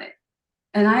about it.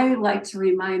 And I like to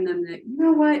remind them that, you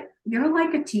know what, you're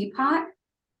like a teapot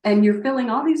and you're filling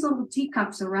all these little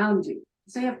teacups around you.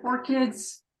 Say you have 4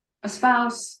 kids, a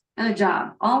spouse, and a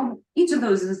job. Each of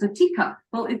those is a teacup.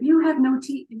 Well, if you have no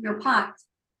tea in your pot,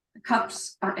 the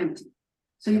cups are empty.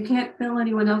 So you can't fill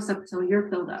anyone else up until you're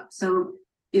filled up. So,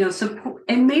 support,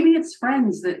 and maybe it's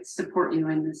friends that support you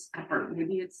in this effort.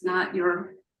 Maybe it's not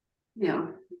your, we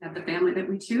have the family that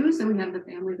we choose and we have the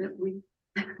family that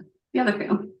the other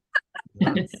family.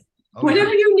 Okay.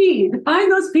 Whatever you need,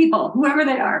 find those people, whoever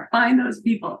they are, find those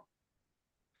people.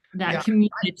 That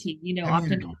community,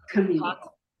 often Community.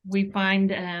 we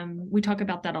find we talk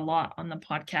about that a lot on the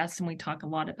podcast, and we talk a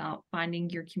lot about finding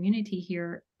your community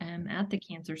here at the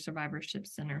Cancer Survivorship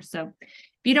Center. So if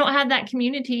you don't have that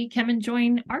community, come and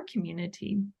join our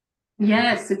community.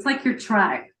 Yes, it's like your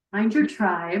tribe. Find your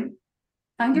tribe,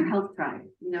 find your health tribe,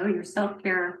 your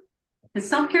self-care. Because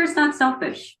self-care is not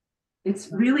selfish. It's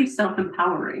really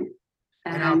self-empowering.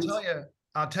 And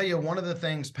I'll tell you one of the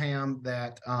things, Pam,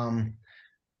 that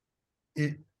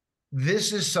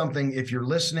this is something, if you're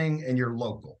listening and you're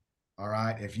local, all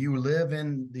right, if you live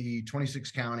in the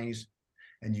 26 counties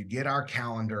and you get our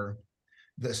calendar,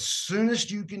 the soonest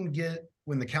you can get,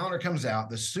 when the calendar comes out,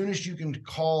 the soonest you can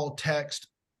call, text,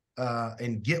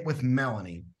 and get with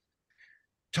Melanie,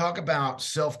 talk about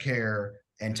self-care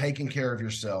and taking care of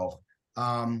yourself.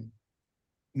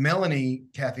 Melanie,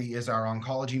 Kathy, is our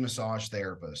oncology massage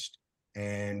therapist,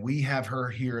 and we have her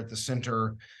here at the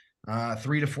center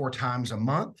 3 to 4 times a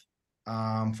month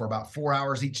for about 4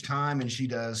 hours each time, and she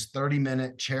does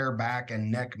 30-minute chair, back,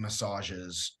 and neck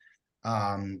massages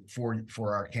for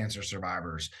our cancer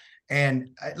survivors.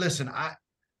 And listen,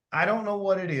 I don't know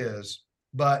what it is,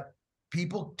 but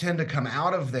people tend to come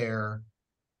out of there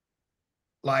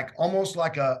like almost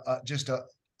like a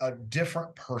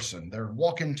different person. They're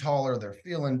walking taller, they're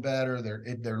feeling better,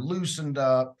 they're loosened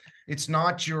up. It's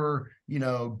not your,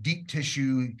 deep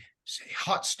tissue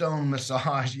hot stone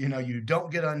massage. You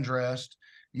don't get undressed.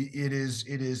 It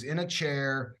is in a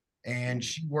chair, and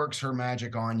she works her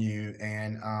magic on you.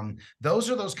 And those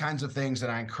are those kinds of things that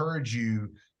I encourage you,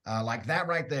 like that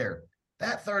right there.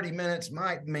 That 30 minutes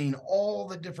might mean all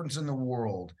the difference in the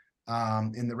world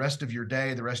in the rest of your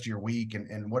day, the rest of your week,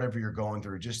 and whatever you're going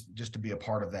through, just to be a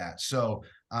part of that. So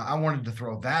I wanted to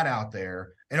throw that out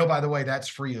there. And oh, by the way, that's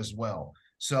free as well.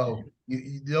 So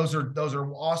those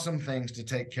are awesome things to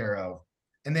take care of.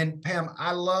 And then Pam,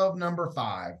 I love number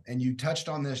 5, and you touched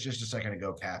on this just a second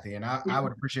ago, Kathy, and I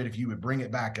would appreciate if you would bring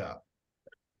it back up.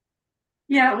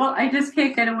 Yeah, well, I just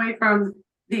can't get away from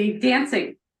the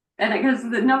dancing. And because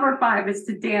the number 5 is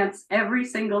to dance every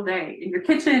single day in your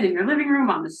kitchen, in your living room,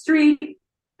 on the street.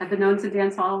 I've been known to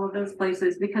dance all of those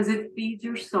places because it feeds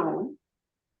your soul.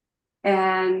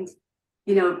 And,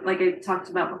 like I talked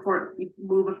about before, you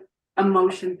move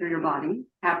emotion through your body,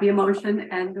 happy emotion,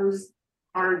 and those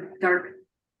are dark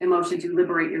emotions. You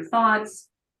liberate your thoughts.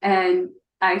 And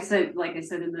like I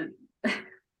said in the,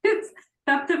 it's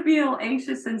tough to feel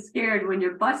anxious and scared when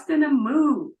you're busting a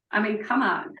move. I mean, come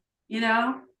on,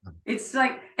 It's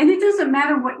like, and it doesn't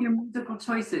matter what your musical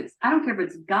choice is. I don't care if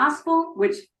it's gospel,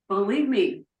 which, believe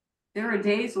me, there are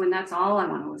days when that's all I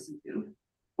want to listen to,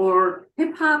 or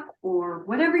hip hop or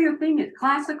whatever your thing is,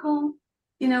 classical,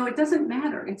 it doesn't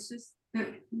matter. It's just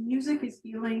music is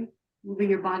healing, moving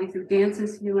your body through dance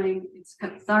is healing. It's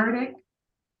cathartic.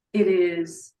 It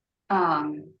is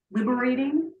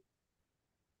liberating.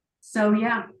 So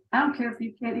yeah, I don't care if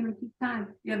you can't even keep time.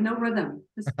 You have no rhythm.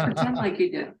 Just pretend like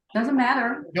you do. Doesn't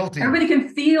matter. Guilty. Everybody can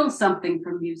feel something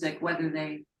from music, whether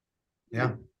they.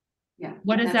 Yeah. Yeah.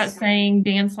 What is that saying?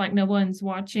 Dance like no one's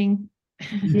watching.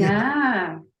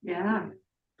 Yeah. Yeah.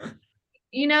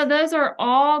 Those are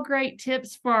all great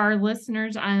tips for our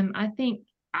listeners. I think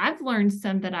I've learned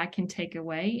some that I can take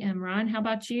away. And Ryan, how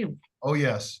about you? Oh,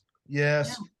 yes.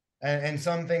 Yes. Yeah. And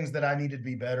some things that I need to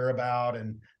be better about.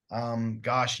 And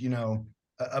gosh,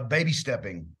 a baby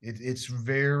stepping. It's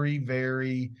very,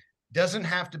 very, doesn't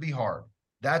have to be hard.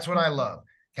 That's what I love.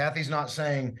 Kathy's not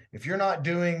saying if you're not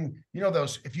doing,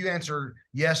 if you answer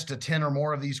yes to 10 or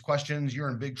more of these questions, you're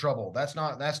in big trouble. That's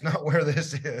not where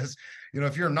this is.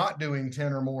 If you're not doing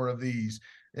 10 or more of these,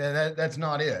 that's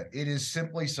not it. It is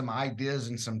simply some ideas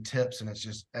and some tips. And it's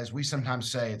just, as we sometimes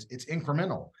say, it's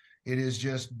incremental. It is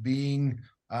just being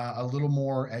a little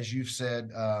more, as you've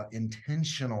said,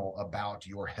 intentional about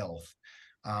your health.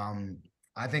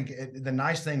 I think the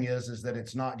nice thing is that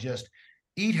it's not just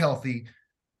eat healthy,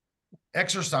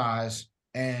 exercise,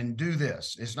 and do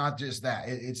this. It's not just that.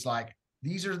 It's like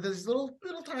these are these little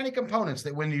tiny components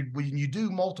that when you do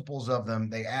multiples of them,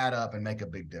 they add up and make a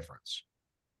big difference.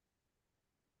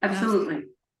 Absolutely.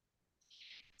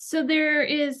 So there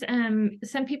is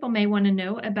some people may want to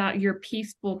know about your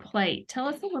Peaceful Plate. Tell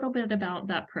us a little bit about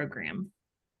that program.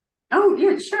 Oh,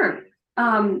 yeah, sure.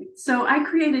 So I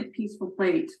created Peaceful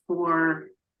Plate for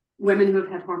women who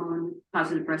have had hormone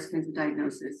positive breast cancer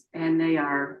diagnosis, and they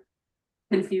are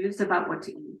confused about what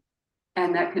to eat.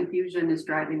 And that confusion is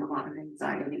driving a lot of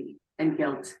anxiety and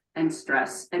guilt and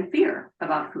stress and fear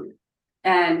about food.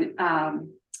 And,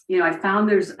 I found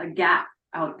there's a gap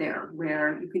out there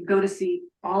where you can go to see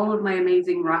all of my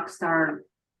amazing rock star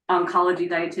oncology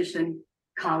dietitian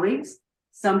colleagues.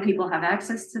 Some people have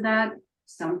access to that.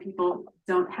 Some people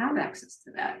don't have access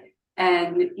to that.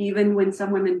 And even when some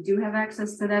women do have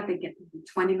access to that, they get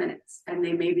 20 minutes, and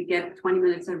they maybe get 20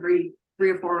 minutes every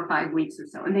 3 or 4 or 5 weeks or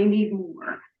so, and they need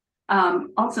more.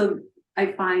 Also,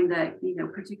 I find that,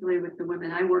 particularly with the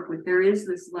women I work with, there is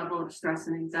this level of stress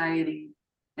and anxiety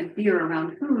and fear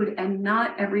around food, and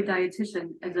not every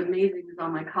dietitian, as amazing as all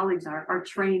my colleagues are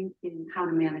trained in how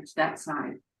to manage that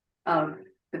side of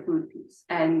the food piece.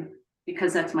 And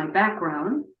because that's my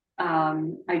background,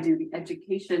 I do the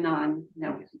education on,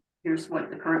 here's what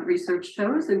the current research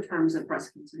shows in terms of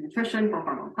breast cancer nutrition for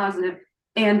hormone positive.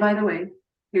 And by the way,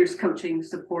 here's coaching,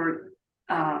 support,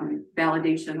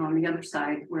 validation on the other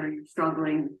side where you're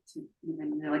struggling to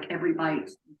even, like every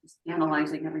bite, you're just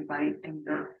analyzing every bite, and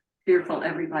you're fearful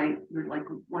every bite, you're like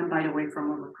one bite away from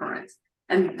a recurrence.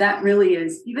 And that really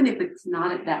is, even if it's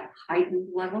not at that heightened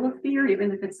level of fear,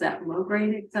 even if it's that low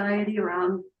grade anxiety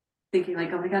around thinking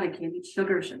like, oh my God, I can't eat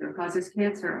sugar. Sugar causes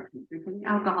cancer. I can't drink any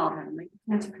alcohol. That'll make the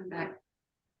cancer come back.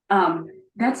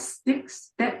 That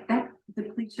sticks, that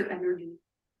depletes your energy.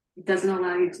 It doesn't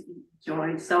allow you to eat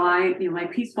joy. So my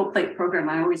Peaceful Plate program,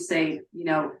 I always say,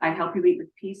 I help you eat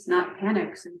with peace, not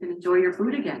panic, so you can enjoy your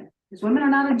food again. Because women are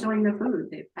not enjoying their food.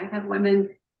 I have women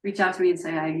reach out to me and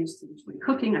say, I used to enjoy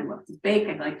cooking. I love to bake.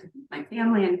 I like to feed my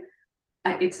family, and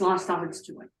it's lost all its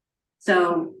joy.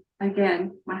 So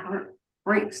again, my heart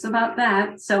breaks about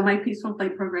that. So my Peaceful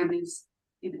Plate program is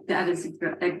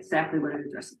exactly what it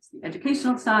addresses: the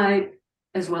educational side,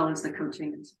 as well as the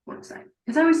coaching and support side.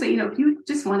 Because I always say, if you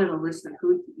just wanted a list of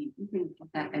food to eat, you can get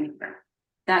that anywhere.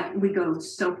 That we go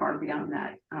so far beyond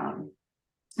that.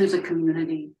 There's a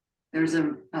community, there's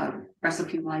a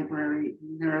recipe library,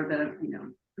 there are the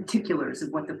particulars of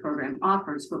what the program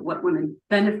offers, but what women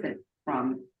benefit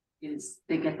from is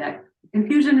they get that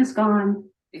confusion is gone,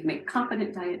 they make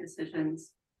confident diet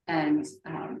decisions, and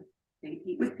they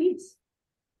eat with peace.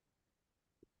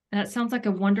 That sounds like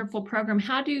a wonderful program.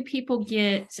 How do people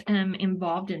get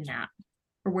involved in that,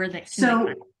 or where they?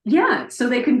 So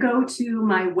they can go to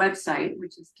my website,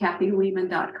 which is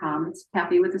KathyLehman.com. It's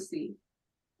Kathy with a C,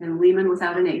 and Lehman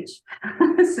without an H.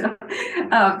 So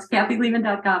it's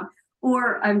KathyLehman.com.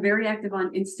 Or I'm very active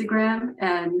on Instagram,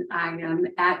 and I am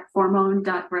at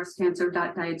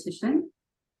hormone.breastcancer.dietitian.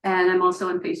 And I'm also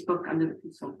on Facebook under the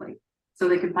Peaceful Plate. So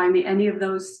they can find me any of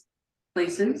those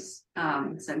places.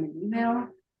 Send me an email,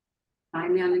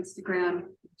 find me on Instagram,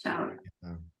 reach out.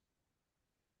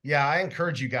 Yeah, I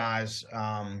encourage you guys,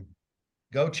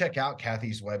 go check out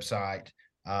Kathy's website.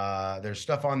 There's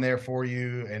stuff on there for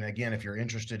you. And again, if you're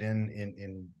interested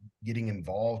in getting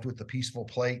involved with the Peaceful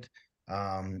Plate,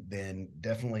 then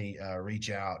definitely reach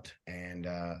out and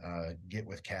get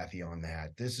with Kathy on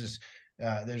that. This is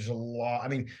there's a lot. I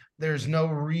mean, there's no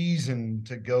reason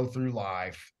to go through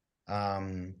life,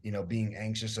 being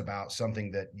anxious about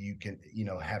something that you can,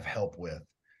 have help with.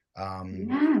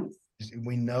 Yes.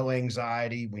 We know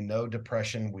anxiety, we know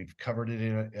depression. We've covered it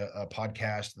in a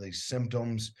podcast. These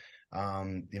symptoms.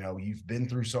 You've been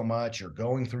through so much. You're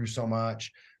going through so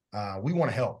much. We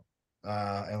want to help.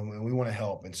 And we want to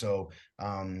help. And so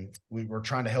we're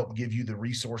trying to help give you the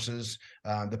resources.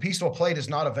 The Peaceful Plate is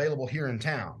not available here in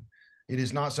town. It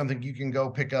is not something you can go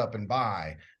pick up and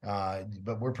buy,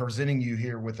 but we're presenting you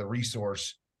here with a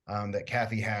resource that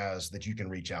Kathy has that you can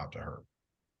reach out to her.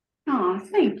 Oh,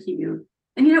 thank you.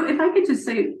 And if I could just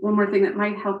say one more thing that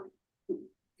might help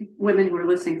women who are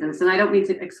listening to this, and I don't mean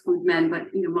to exclude men, but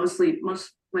most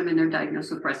women are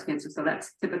diagnosed with breast cancer, so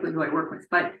that's typically who I work with.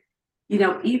 But I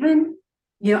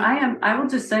will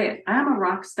just say it. I am a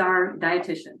rock star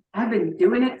dietitian. I've been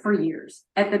doing it for years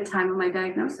at the time of my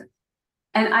diagnosis.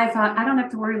 And I thought, I don't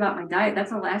have to worry about my diet.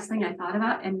 That's the last thing I thought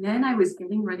about. And then I was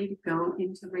getting ready to go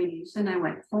into radiation. I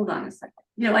went, hold on a second.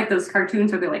 Like those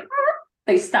cartoons where they're like,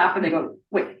 they stop and they go,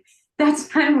 wait. That's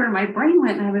kind of where my brain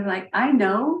went. And I was like, I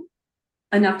know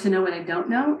enough to know what I don't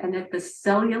know. And at the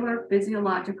cellular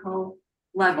physiological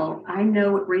level, I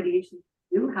know what radiation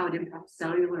can do, how it impacts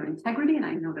cellular integrity, and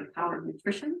I know the power of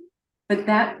nutrition. But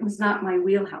that was not my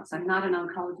wheelhouse. I'm not an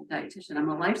oncology dietitian. I'm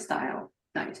a lifestyle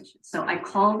dietitian. So I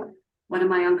called one of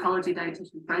my oncology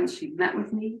dietitian friends. She met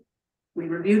with me. We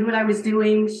reviewed what I was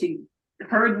doing. She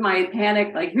heard my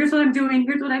panic, like, here's what I'm doing.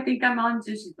 Here's what I think I'm on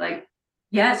to. She's like,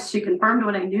 yes, she confirmed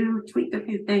what I knew, tweaked a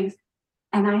few things.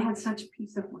 And I had such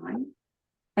peace of mind.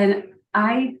 And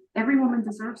every woman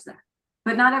deserves that.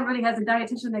 But not everybody has a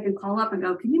dietitian they can call up and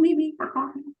go, can you meet me for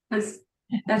coffee? Because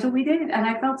that's what we did. And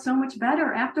I felt so much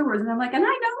better afterwards. And I'm like, and I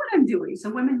know what I'm doing. So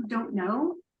women who don't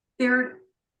know, they're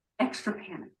extra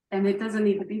panicked. And it doesn't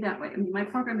need to be that way. I mean, my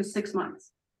program is 6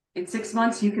 months. In 6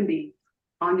 months, you can be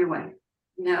on your way,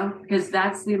 because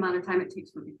that's the amount of time it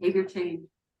takes for behavior change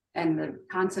and the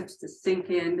concepts to sink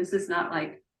in. This is not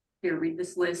like, here, read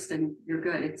this list and you're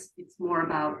good. It's more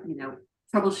about,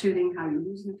 troubleshooting how you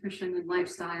use nutrition and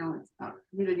lifestyle. It's about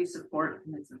community support,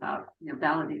 and it's about,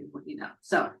 validating what you know.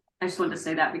 So I just wanted to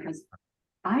say that because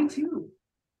I too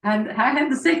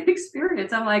had the same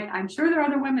experience. I'm like, I'm sure there are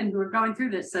other women who are going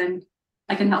through this and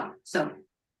I can help. So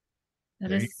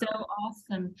that is so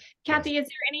awesome. Kathy, is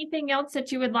there anything else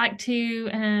that you would like to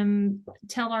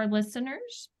tell our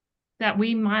listeners that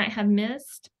we might have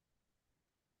missed?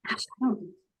 Gosh,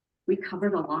 we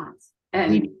covered a lot.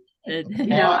 And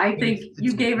I think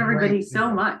you gave everybody so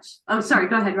much. Oh, sorry.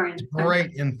 Go ahead, Ryan.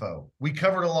 Great info. We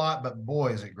covered a lot, but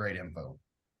boy, is it great info.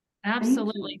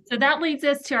 Absolutely. So that leads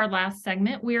us to our last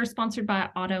segment. We are sponsored by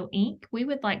Auto Inc. We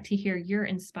would like to hear your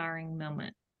inspiring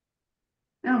moment.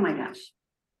 Oh my gosh.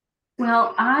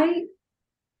 Well,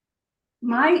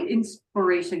 my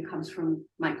inspiration comes from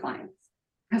my clients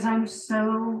because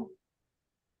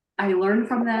I learn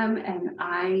from them and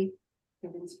I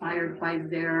get inspired by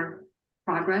their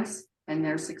progress and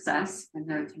their success and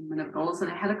their attainment of goals.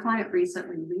 And I had a client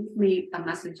recently leave me a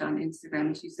message on Instagram,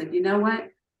 and she said, you know what?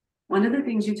 One of the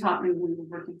things you taught me when we were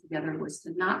working together was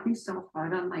to not be so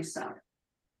hard on myself,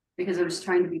 because I was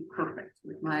trying to be perfect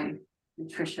with my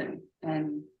nutrition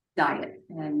and diet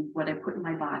and what I put in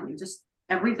my body, just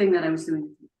everything that I was doing to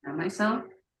take care of myself.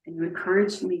 And you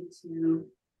encouraged me to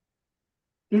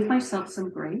give myself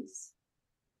some grace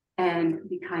and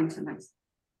be kind to myself.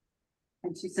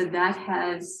 And she said that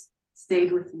has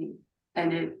stayed with me,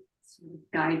 and it sort of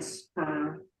guides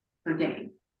her day.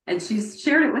 And she's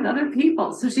shared it with other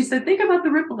people. So she said, think about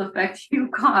the ripple effect you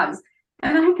cause.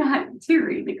 And I got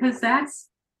teary because that's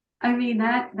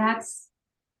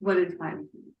what inspires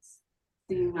me,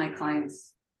 seeing my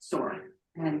clients soar.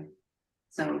 And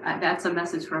so that's a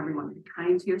message for everyone. Be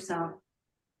kind to yourself.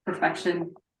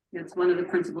 Perfection. It's one of the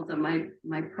principles of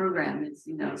my program is,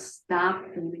 stop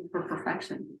aiming for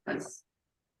perfection, because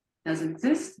doesn't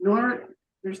exist, nor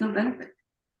there's no benefit.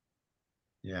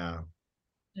 Yeah.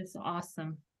 It's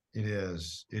awesome. It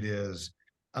is.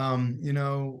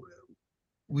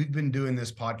 We've been doing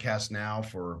this podcast now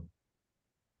for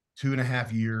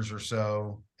 2.5 years or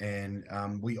so. And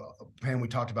we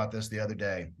talked about this the other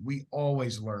day. We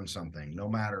always learn something, no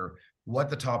matter what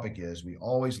the topic is. We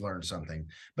always learn something.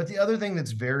 But the other thing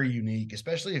that's very unique,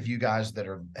 especially if you guys that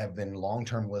have been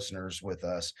long-term listeners with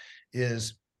us,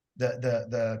 is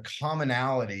the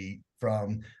commonality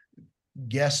from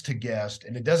guest to guest,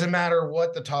 and it doesn't matter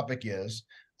what the topic is.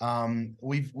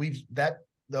 We've that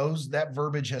that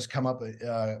verbiage has come up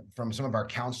from some of our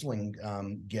counseling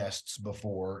guests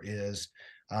before, is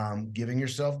giving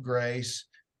yourself grace,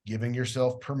 giving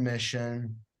yourself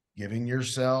permission, giving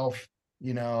yourself,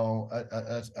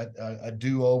 a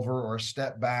do-over or a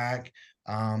step back.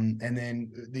 And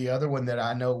then the other one that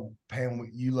I know, Pam,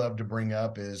 you love to bring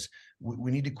up is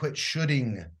we need to quit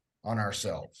shoulding on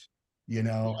ourselves.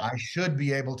 I should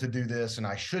be able to do this and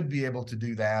I should be able to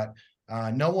do that.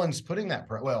 No one's putting that,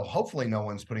 hopefully no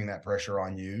one's putting that pressure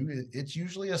on you. It's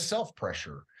usually a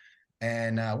self-pressure.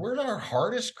 And we're our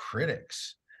hardest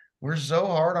critics. We're so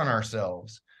hard on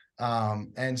ourselves.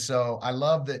 And so I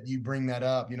love that you bring that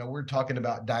up. We're talking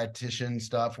about dietitian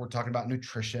stuff. We're talking about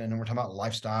nutrition and we're talking about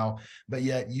lifestyle, but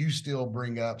yet you still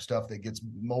bring up stuff that gets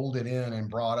molded in and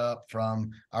brought up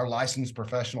from our licensed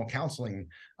professional counseling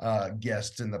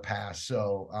guests in the past.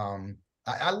 So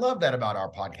I love that about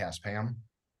our podcast, Pam.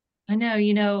 I know,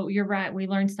 you're right. We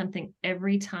learn something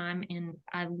every time, and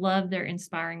I love their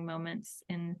inspiring moments.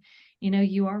 And,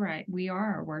 you are right. We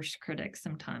are our worst critics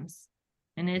sometimes,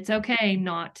 and it's okay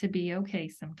not to be okay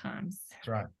sometimes. That's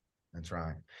right. That's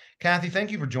right. Kathy,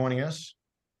 thank you for joining us.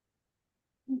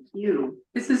 Thank you.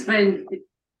 This has been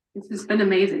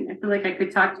amazing. I feel like I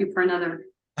could talk to you for the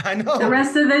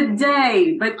rest of the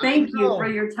day, but thank you for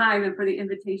your time and for the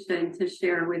invitation to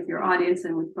share with your audience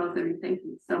and with both of you. Thank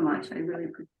you so much. I really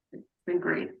appreciate it. It's been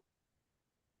great.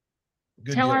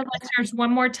 Tell our listeners one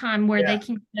more time where they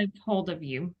can get hold of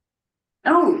you.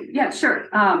 Oh, yeah, sure.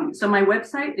 So my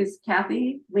website is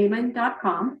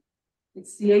KathyLehman.com.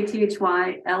 It's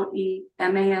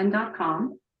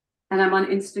CathyLeman.com. And I'm on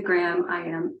Instagram. I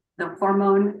am the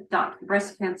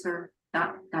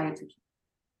hormone.breastcancer.dietitian.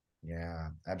 Yeah,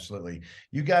 absolutely.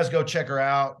 You guys go check her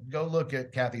out. Go look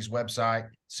at Kathy's website.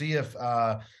 See if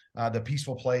the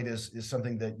Peaceful Plate is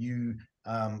something that you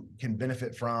can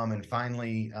benefit from, and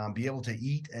finally be able to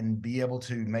eat and be able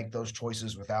to make those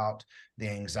choices without the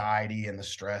anxiety and the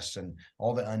stress and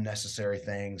all the unnecessary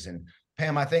things. And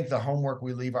Pam, I think the homework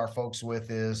we leave our folks with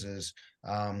is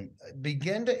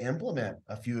begin to implement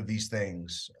a few of these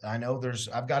things. I know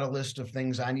I've got a list of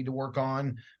things I need to work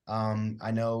on. I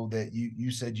know that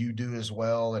you said you do as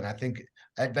well. And I think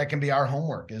that can be our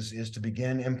homework is to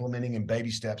begin implementing in baby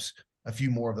steps a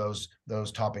few more of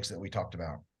those topics that we talked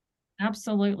about.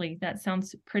 Absolutely. That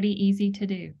sounds pretty easy to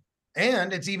do.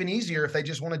 And it's even easier if they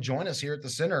just want to join us here at the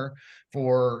center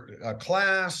for a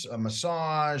class, a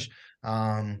massage,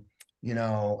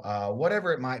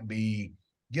 whatever it might be.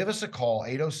 Give us a call,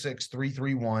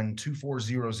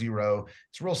 806-331-2400.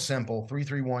 It's real simple,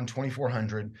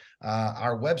 331-2400.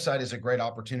 Our website is a great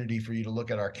opportunity for you to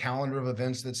look at our calendar of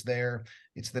events that's there.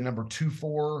 It's the number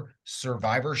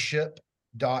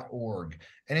 24survivorship.org.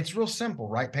 And it's real simple,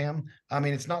 right, Pam? I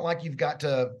mean, it's not like you've got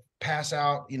to pass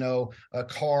out, a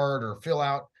card or fill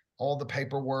out all the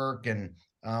paperwork and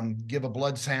give a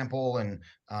blood sample and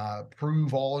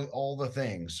prove all the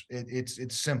things.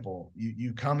 It's simple.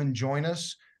 You come and join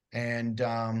us, and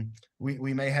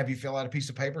we may have you fill out a piece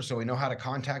of paper so we know how to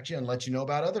contact you and let you know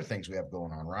about other things we have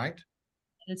going on, right?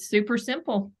 It's super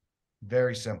simple.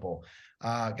 Very simple.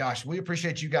 Gosh, we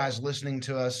appreciate you guys listening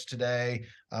to us today,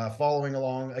 following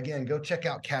along. Again, go check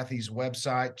out Kathy's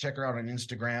website, check her out on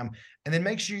Instagram, and then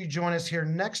make sure you join us here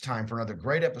next time for another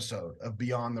great episode of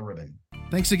Beyond the Ribbon.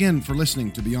 Thanks again for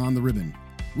listening to Beyond the Ribbon.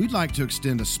 We'd like to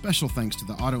extend a special thanks to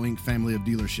the Auto Inc. family of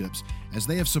dealerships, as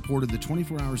they have supported the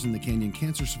 24 Hours in the Canyon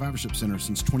Cancer Survivorship Center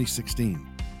since 2016.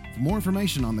 For more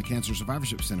information on the Cancer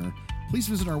Survivorship Center, please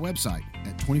visit our website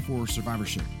at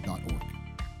 24survivorship.org.